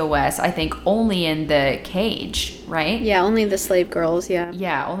in TOS, I think only in the Cage, right? Yeah, only the slave girls, yeah.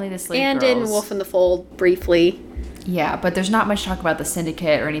 Yeah, only the slave girls. And in Wolf in the Fold, briefly. Yeah, but there's not much talk about the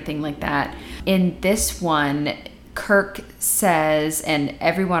Syndicate or anything like that. In this one, Kirk says, and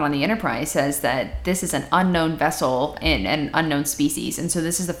everyone on the Enterprise says, that this is an unknown vessel and an unknown species. And so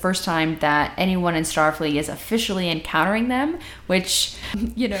this is the first time that anyone in Starfleet is officially encountering them, which,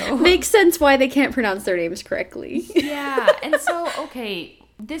 you know... makes sense why they can't pronounce their names correctly. Yeah, and so, okay,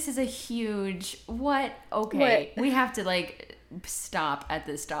 this is a huge... What? Okay, we have to, like, stop at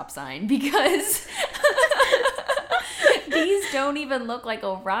the stop sign because... These don't even look like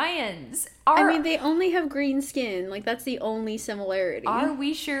Orions. I mean, they only have green skin. Like, that's the only similarity. Are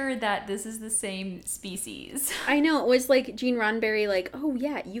we sure that this is the same species? I know. It was like Gene Roddenberry, like, oh,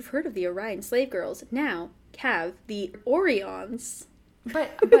 yeah, you've heard of the Orion slave girls. Now have the Orions.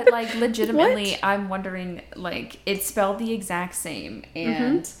 But like, legitimately, I'm wondering, like, it's spelled the exact same.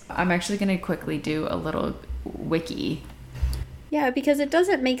 And I'm actually going to quickly do a little wiki. Yeah, because it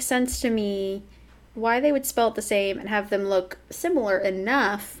doesn't make sense to me why they would spell it the same and have them look similar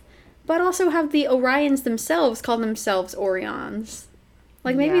enough, but also have the Orions themselves call themselves Orions.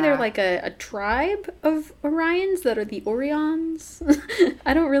 Like, maybe they're like a tribe of Orions that are the Orions?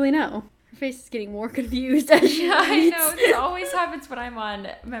 I don't really know. Her face is getting more confused as she Yeah, I reads. know. It always happens when I'm on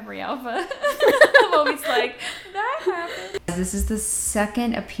Memory Alpha. I'm always like, that happened. This is the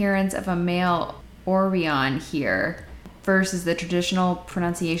second appearance of a male Orion here versus the traditional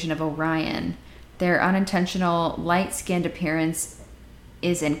pronunciation of Orion. Their unintentional light-skinned appearance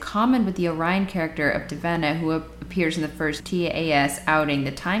is in common with the Orion character of Devenna, who appears in the first TAS outing,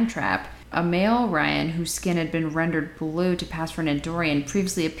 The Time Trap. A male Orion whose skin had been rendered blue to pass for an Andorian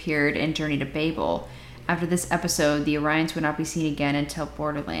previously appeared in Journey to Babel. After this episode, the Orions would not be seen again until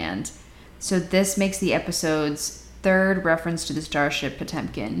Borderland. So this makes the episode's third reference to the starship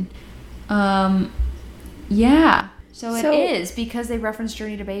Potemkin. Yeah. So it is, because they reference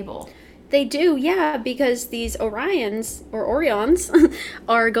Journey to Babel. They do, yeah, because these Orions, or Orions,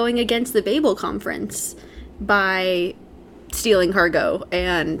 are going against the Babel Conference by stealing cargo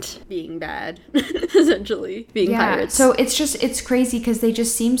and being bad, essentially, being pirates. So it's crazy because they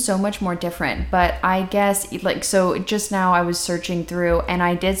just seem so much more different. But I guess, like, so just now I was searching through and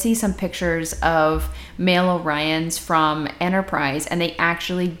I did see some pictures of male Orions from Enterprise, and they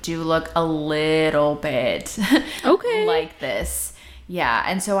actually do look a little bit like this. Yeah,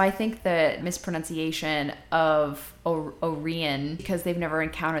 and so I think the mispronunciation of Orion, because they've never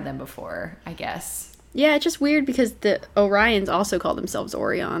encountered them before, I guess. Yeah, it's just weird because the Orions also call themselves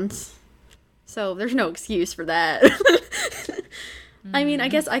Orions. So there's no excuse for that. I mean, I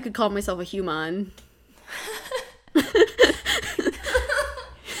guess I could call myself a human.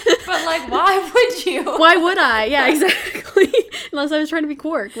 But, like, why would you? Why would I? Yeah, exactly. Unless I was trying to be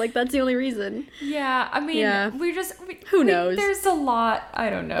Quark. Like, that's the only reason. Yeah, I mean, who knows? There's a lot, I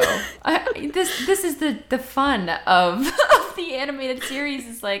don't know. This is the fun of the animated series,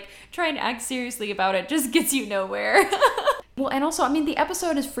 is like, trying to act seriously about it just gets you nowhere. Well, and also, I mean, the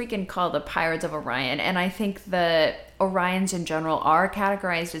episode is freaking called The Pirates of Orion, and I think the Orions in general are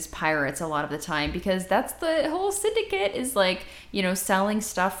categorized as pirates a lot of the time, because that's the whole syndicate, is like, you know, selling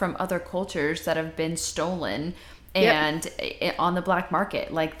stuff from other cultures that have been stolen and on the black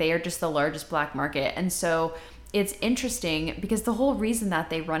market. Like, they are just the largest black market. And so it's interesting because the whole reason that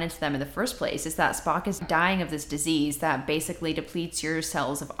they run into them in the first place is that Spock is dying of this disease that basically depletes your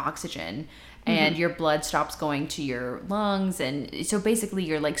cells of oxygen, and your blood stops going to your lungs, and so basically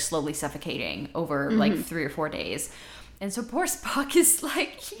you're like slowly suffocating over like 3 or 4 days. And so poor Spock is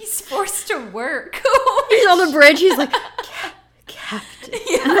like, he's forced to work. He's on the bridge, he's like, Captain.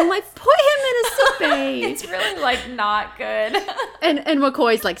 Yeah. And I'm like, put him in a sick bay. It's really like not good. And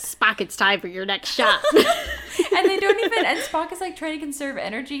McCoy's like, Spock, it's time for your next shot. And they don't even, and Spock is like trying to conserve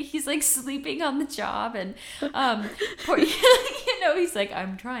energy. He's like sleeping on the job, and poor, you know, he's like,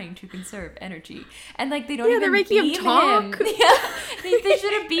 I'm trying to conserve energy. And like, they don't even they're making him talk. Yeah, they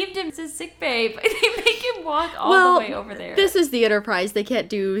should have beamed him to sickbay, but they make him walk all the way over there. This is the Enterprise. They can't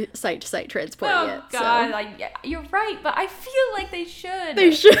do site-to-site transport yet. Oh God, so. like, you're right, but I feel like they should.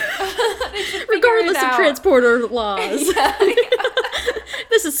 They should. They should Regardless of transporter laws. Yeah.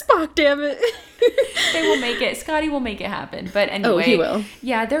 This is Spock, damn it. They will make it. Scotty will make it happen. But anyway, he will.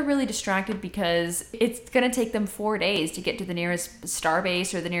 Yeah, they're really distracted because it's going to take them 4 days to get to the nearest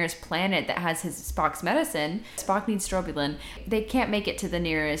starbase or the nearest planet that has Spock's medicine. Spock needs strobilin. They can't make it to the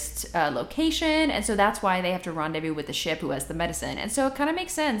nearest location, and so that's why they have to rendezvous with the ship who has the medicine. And so it kind of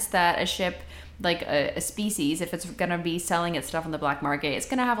makes sense that a ship, like a species, if it's going to be selling its stuff on the black market, it's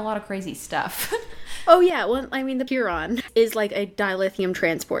going to have a lot of crazy stuff. Oh, yeah. Well, I mean, the Huron is like a dilithium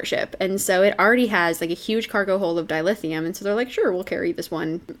transport ship. And so it already has like a huge cargo hold of dilithium. And so they're like, sure, we'll carry this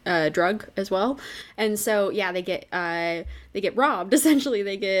one drug as well. And so, yeah, they get robbed. Essentially,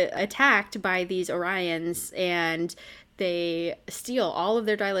 they get attacked by these Orions, and they steal all of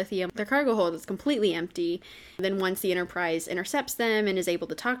their dilithium. Their cargo hold is completely empty. Then once the Enterprise intercepts them and is able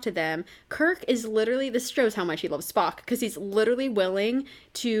to talk to them, Kirk is literally, this shows how much he loves Spock, because he's literally willing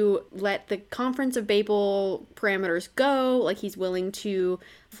to let the Conference of Babel parameters go. Like, he's willing to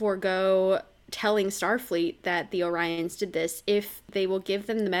forego telling Starfleet that the Orions did this, if they will give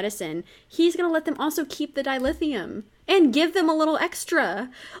them the medicine, he's going to let them also keep the dilithium and give them a little extra.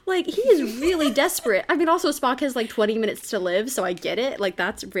 Like, he is really desperate. I mean, also Spock has like 20 minutes to live, so I get it. Like,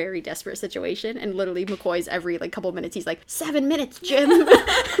 that's a very desperate situation. And literally McCoy's every like couple minutes, he's like, 7 minutes, Jim.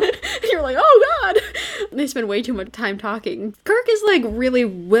 You're like, oh God. They spend way too much time talking. Kirk is like really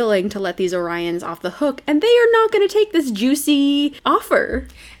willing to let these Orions off the hook, and they are not going to take this juicy offer.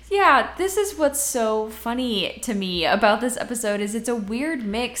 Yeah, this is what's so funny to me about this episode is it's a weird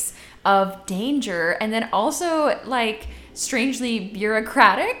mix of danger and then also like strangely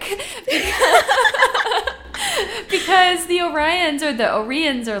bureaucratic because the Orions or the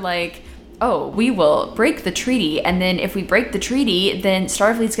Orions are like, oh, we will break the treaty, and then if we break the treaty, then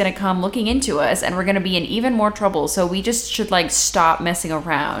Starfleet's going to come looking into us and we're going to be in even more trouble, so we just should like stop messing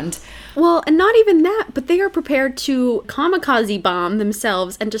around. Well, and not even that, but they are prepared to kamikaze bomb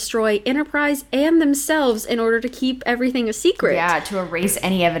themselves and destroy Enterprise and themselves in order to keep everything a secret. Yeah, to erase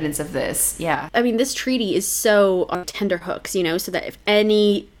any evidence of this. Yeah. I mean, this treaty is so on tenterhooks, you know, so that if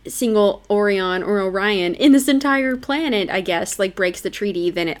any single Orion or Orion in this entire planet, I guess, like breaks the treaty,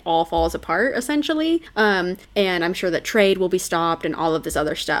 then it all falls apart, essentially. And I'm sure that trade will be stopped and all of this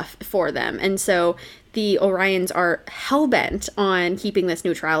other stuff for them. And so the Orions are hell-bent on keeping this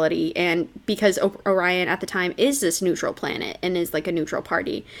neutrality, and because Orion at the time is this neutral planet and is like a neutral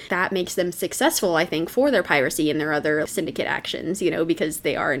party, that makes them successful, I think, for their piracy and their other syndicate actions, you know, because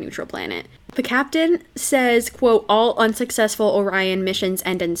they are a neutral planet. The captain says, quote, all unsuccessful Orion missions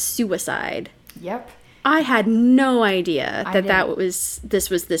end in suicide. Yep. I had no idea that this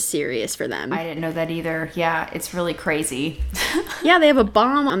was this serious for them. I didn't know that either. Yeah, it's really crazy. Yeah, they have a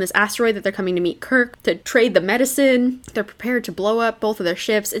bomb on this asteroid that they're coming to meet Kirk to trade the medicine. They're prepared to blow up both of their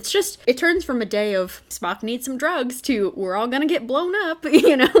ships. It's just, it turns from a day of Spock needs some drugs to we're all gonna get blown up,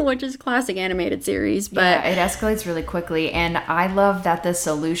 you know, which is classic animated series. But yeah, it escalates really quickly, and I love that the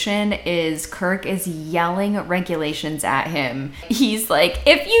solution is Kirk is yelling regulations at him. He's like,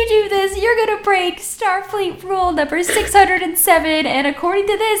 if you do this, you're gonna break Starfleet rule number 607, and according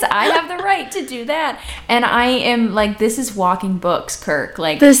to this, I have the right to do that. And I am like, this is walking books, Kirk.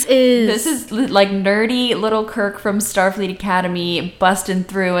 Like, this is like nerdy little Kirk from Starfleet Academy busting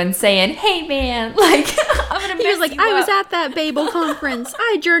through and saying, hey man, like, I'm gonna mess you up. He was like, I was at that Babel conference.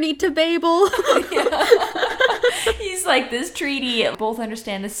 I journeyed to Babel. He's like, this treaty, both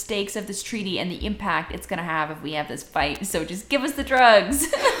understand the stakes of this treaty and the impact it's gonna have if we have this fight, so just give us the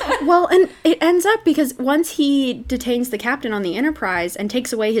drugs. Well, and it ends up because once he detains the captain on the Enterprise and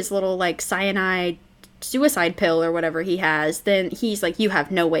takes away his little like cyanide suicide pill or whatever he has, then he's like, you have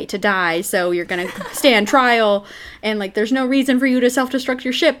no way to die, so you're gonna stand trial, and like there's no reason for you to self-destruct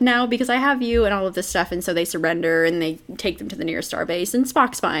your ship now because I have you, and all of this stuff. And so they surrender and they take them to the nearest starbase, and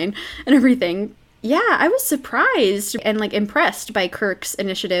Spock's fine and everything. Yeah, I was surprised and like impressed by Kirk's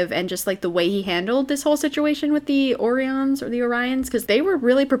initiative and just like the way he handled this whole situation with the Orions or the Orions, because they were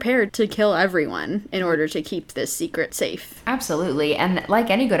really prepared to kill everyone in order to keep this secret safe. Absolutely. And like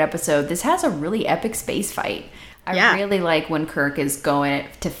any good episode, this has a really epic space fight. I really like when Kirk is going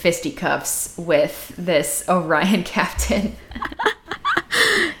to fisticuffs with this Orion captain.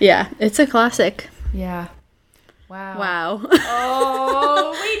 Yeah, it's a classic. Yeah. Wow. Wow.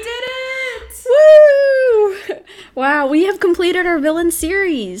 Oh, we did it! Woo! Wow, we have completed our villain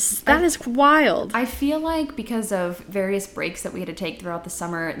series. That is wild. I feel like because of various breaks that we had to take throughout the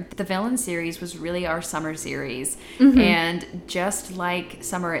summer, the villain series was really our summer series. Mm-hmm. And just like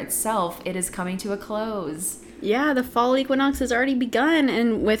summer itself, it is coming to a close. Yeah, the fall equinox has already begun,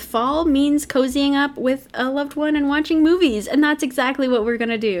 and with fall means cozying up with a loved one and watching movies, and that's exactly what we're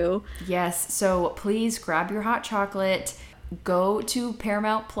gonna do. Yes, so please grab your hot chocolate, go to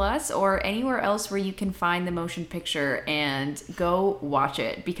Paramount Plus or anywhere else where you can find the motion picture and go watch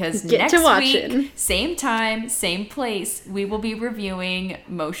it, because next week, same time, same place, we will be reviewing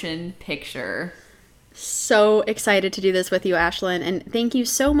Motion Picture. So excited to do this with you, Ashlyn, and thank you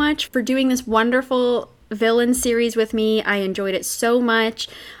so much for doing this wonderful villain series with me. I enjoyed it so much.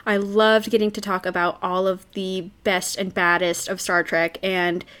 I loved getting to talk about all of the best and baddest of Star Trek,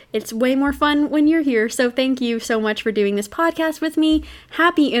 and it's way more fun when you're here. So thank you so much for doing this podcast with me.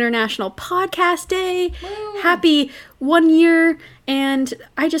 Happy International Podcast Day. Woo. Happy 1 year. And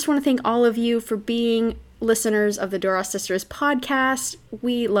I just want to thank all of you for being listeners of the Duras Sisters podcast.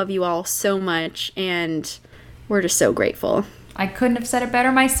 We love you all so much, and we're just so grateful. I couldn't have said it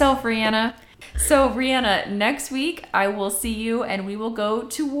better myself, Rihanna. So, Rihanna, next week I will see you and we will go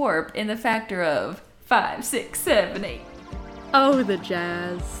to warp in the factor of 5, 6, 7, 8. Oh, the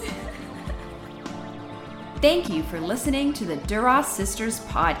jazz. Thank you for listening to the Duras Sisters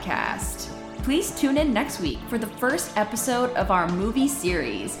podcast. Please tune in next week for the first episode of our movie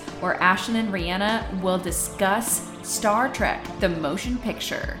series, where Ashlyn and Rihanna will discuss Star Trek: The Motion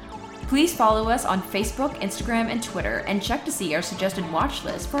Picture. Please follow us on Facebook, Instagram, and Twitter, and check to see our suggested watch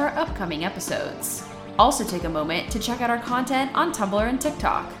list for our upcoming episodes. Also take a moment to check out our content on Tumblr and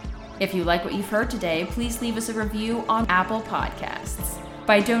TikTok. If you like what you've heard today, please leave us a review on Apple Podcasts.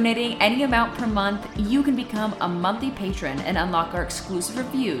 By donating any amount per month, you can become a monthly patron and unlock our exclusive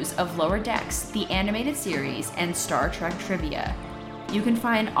reviews of Lower Decks, the animated series, and Star Trek trivia. You can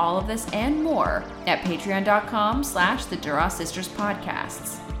find all of this and more at patreon.com/the Duras Sisters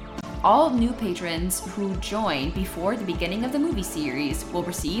Podcasts. All new patrons who join before the beginning of the movie series will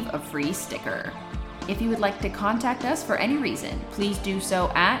receive a free sticker. If you would like to contact us for any reason, please do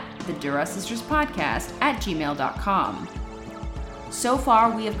so at the Duras Sisters Podcast at gmail.com. So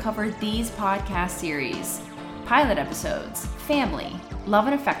far, we have covered these podcast series: pilot episodes, family, love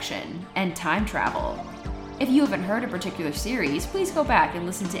and affection, and time travel. If you haven't heard a particular series, please go back and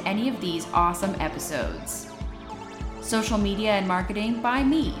listen to any of these awesome episodes. Social media and marketing by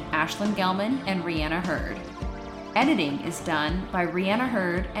me, Ashlyn Gelman and Rihanna Hurd. Editing is done by Rihanna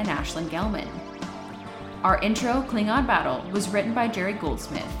Hurd and Ashlyn Gelman. Our intro, Klingon Battle, was written by Jerry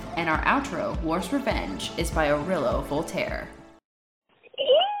Goldsmith, and our outro, War's Revenge, is by Aurelio Voltaire.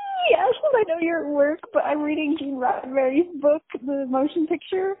 Ashlyn, I know you're at work, but I'm reading Gene Roddenberry's book, The Motion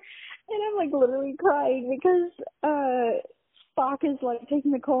Picture, and I'm like literally crying because Spock is like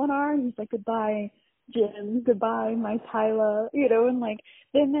taking the Kolinar, and he's like, goodbye, Jim, goodbye, my Tyla, and like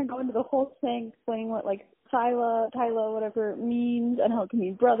then they're going to the whole thing explaining what like Tyla, whatever it means, and how it can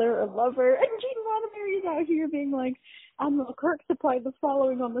mean brother or lover, and Gene Roddenberry is out here being like, Admiral Kirk supplied the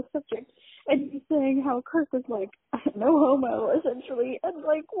following on the subject, and he's saying how Kirk was like, no homo, essentially, and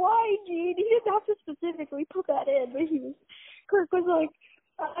like, why, Gene? He didn't have to specifically put that in, but Kirk was like,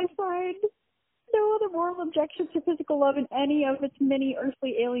 I find no other moral objection to physical love in any of its many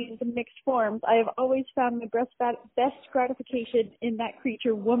earthly aliens in mixed forms. I have always found my best gratification in that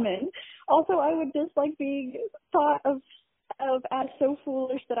creature, woman. Also, I would dislike being thought of as so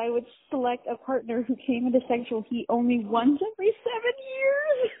foolish that I would select a partner who came into sexual heat only once every 7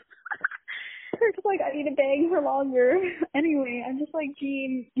 years. It's like, I need to bang for longer. Anyway, I'm just like,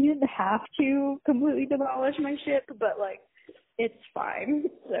 Gene, you didn't have to completely demolish my ship, but like, it's fine.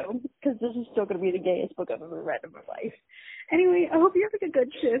 So, because this is still going to be the gayest book I've ever read in my life. Anyway, I hope you're having a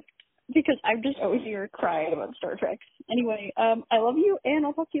good shift, because I'm just always here crying about Star Trek. Anyway, I love you, and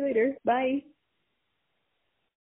I'll talk to you later. Bye.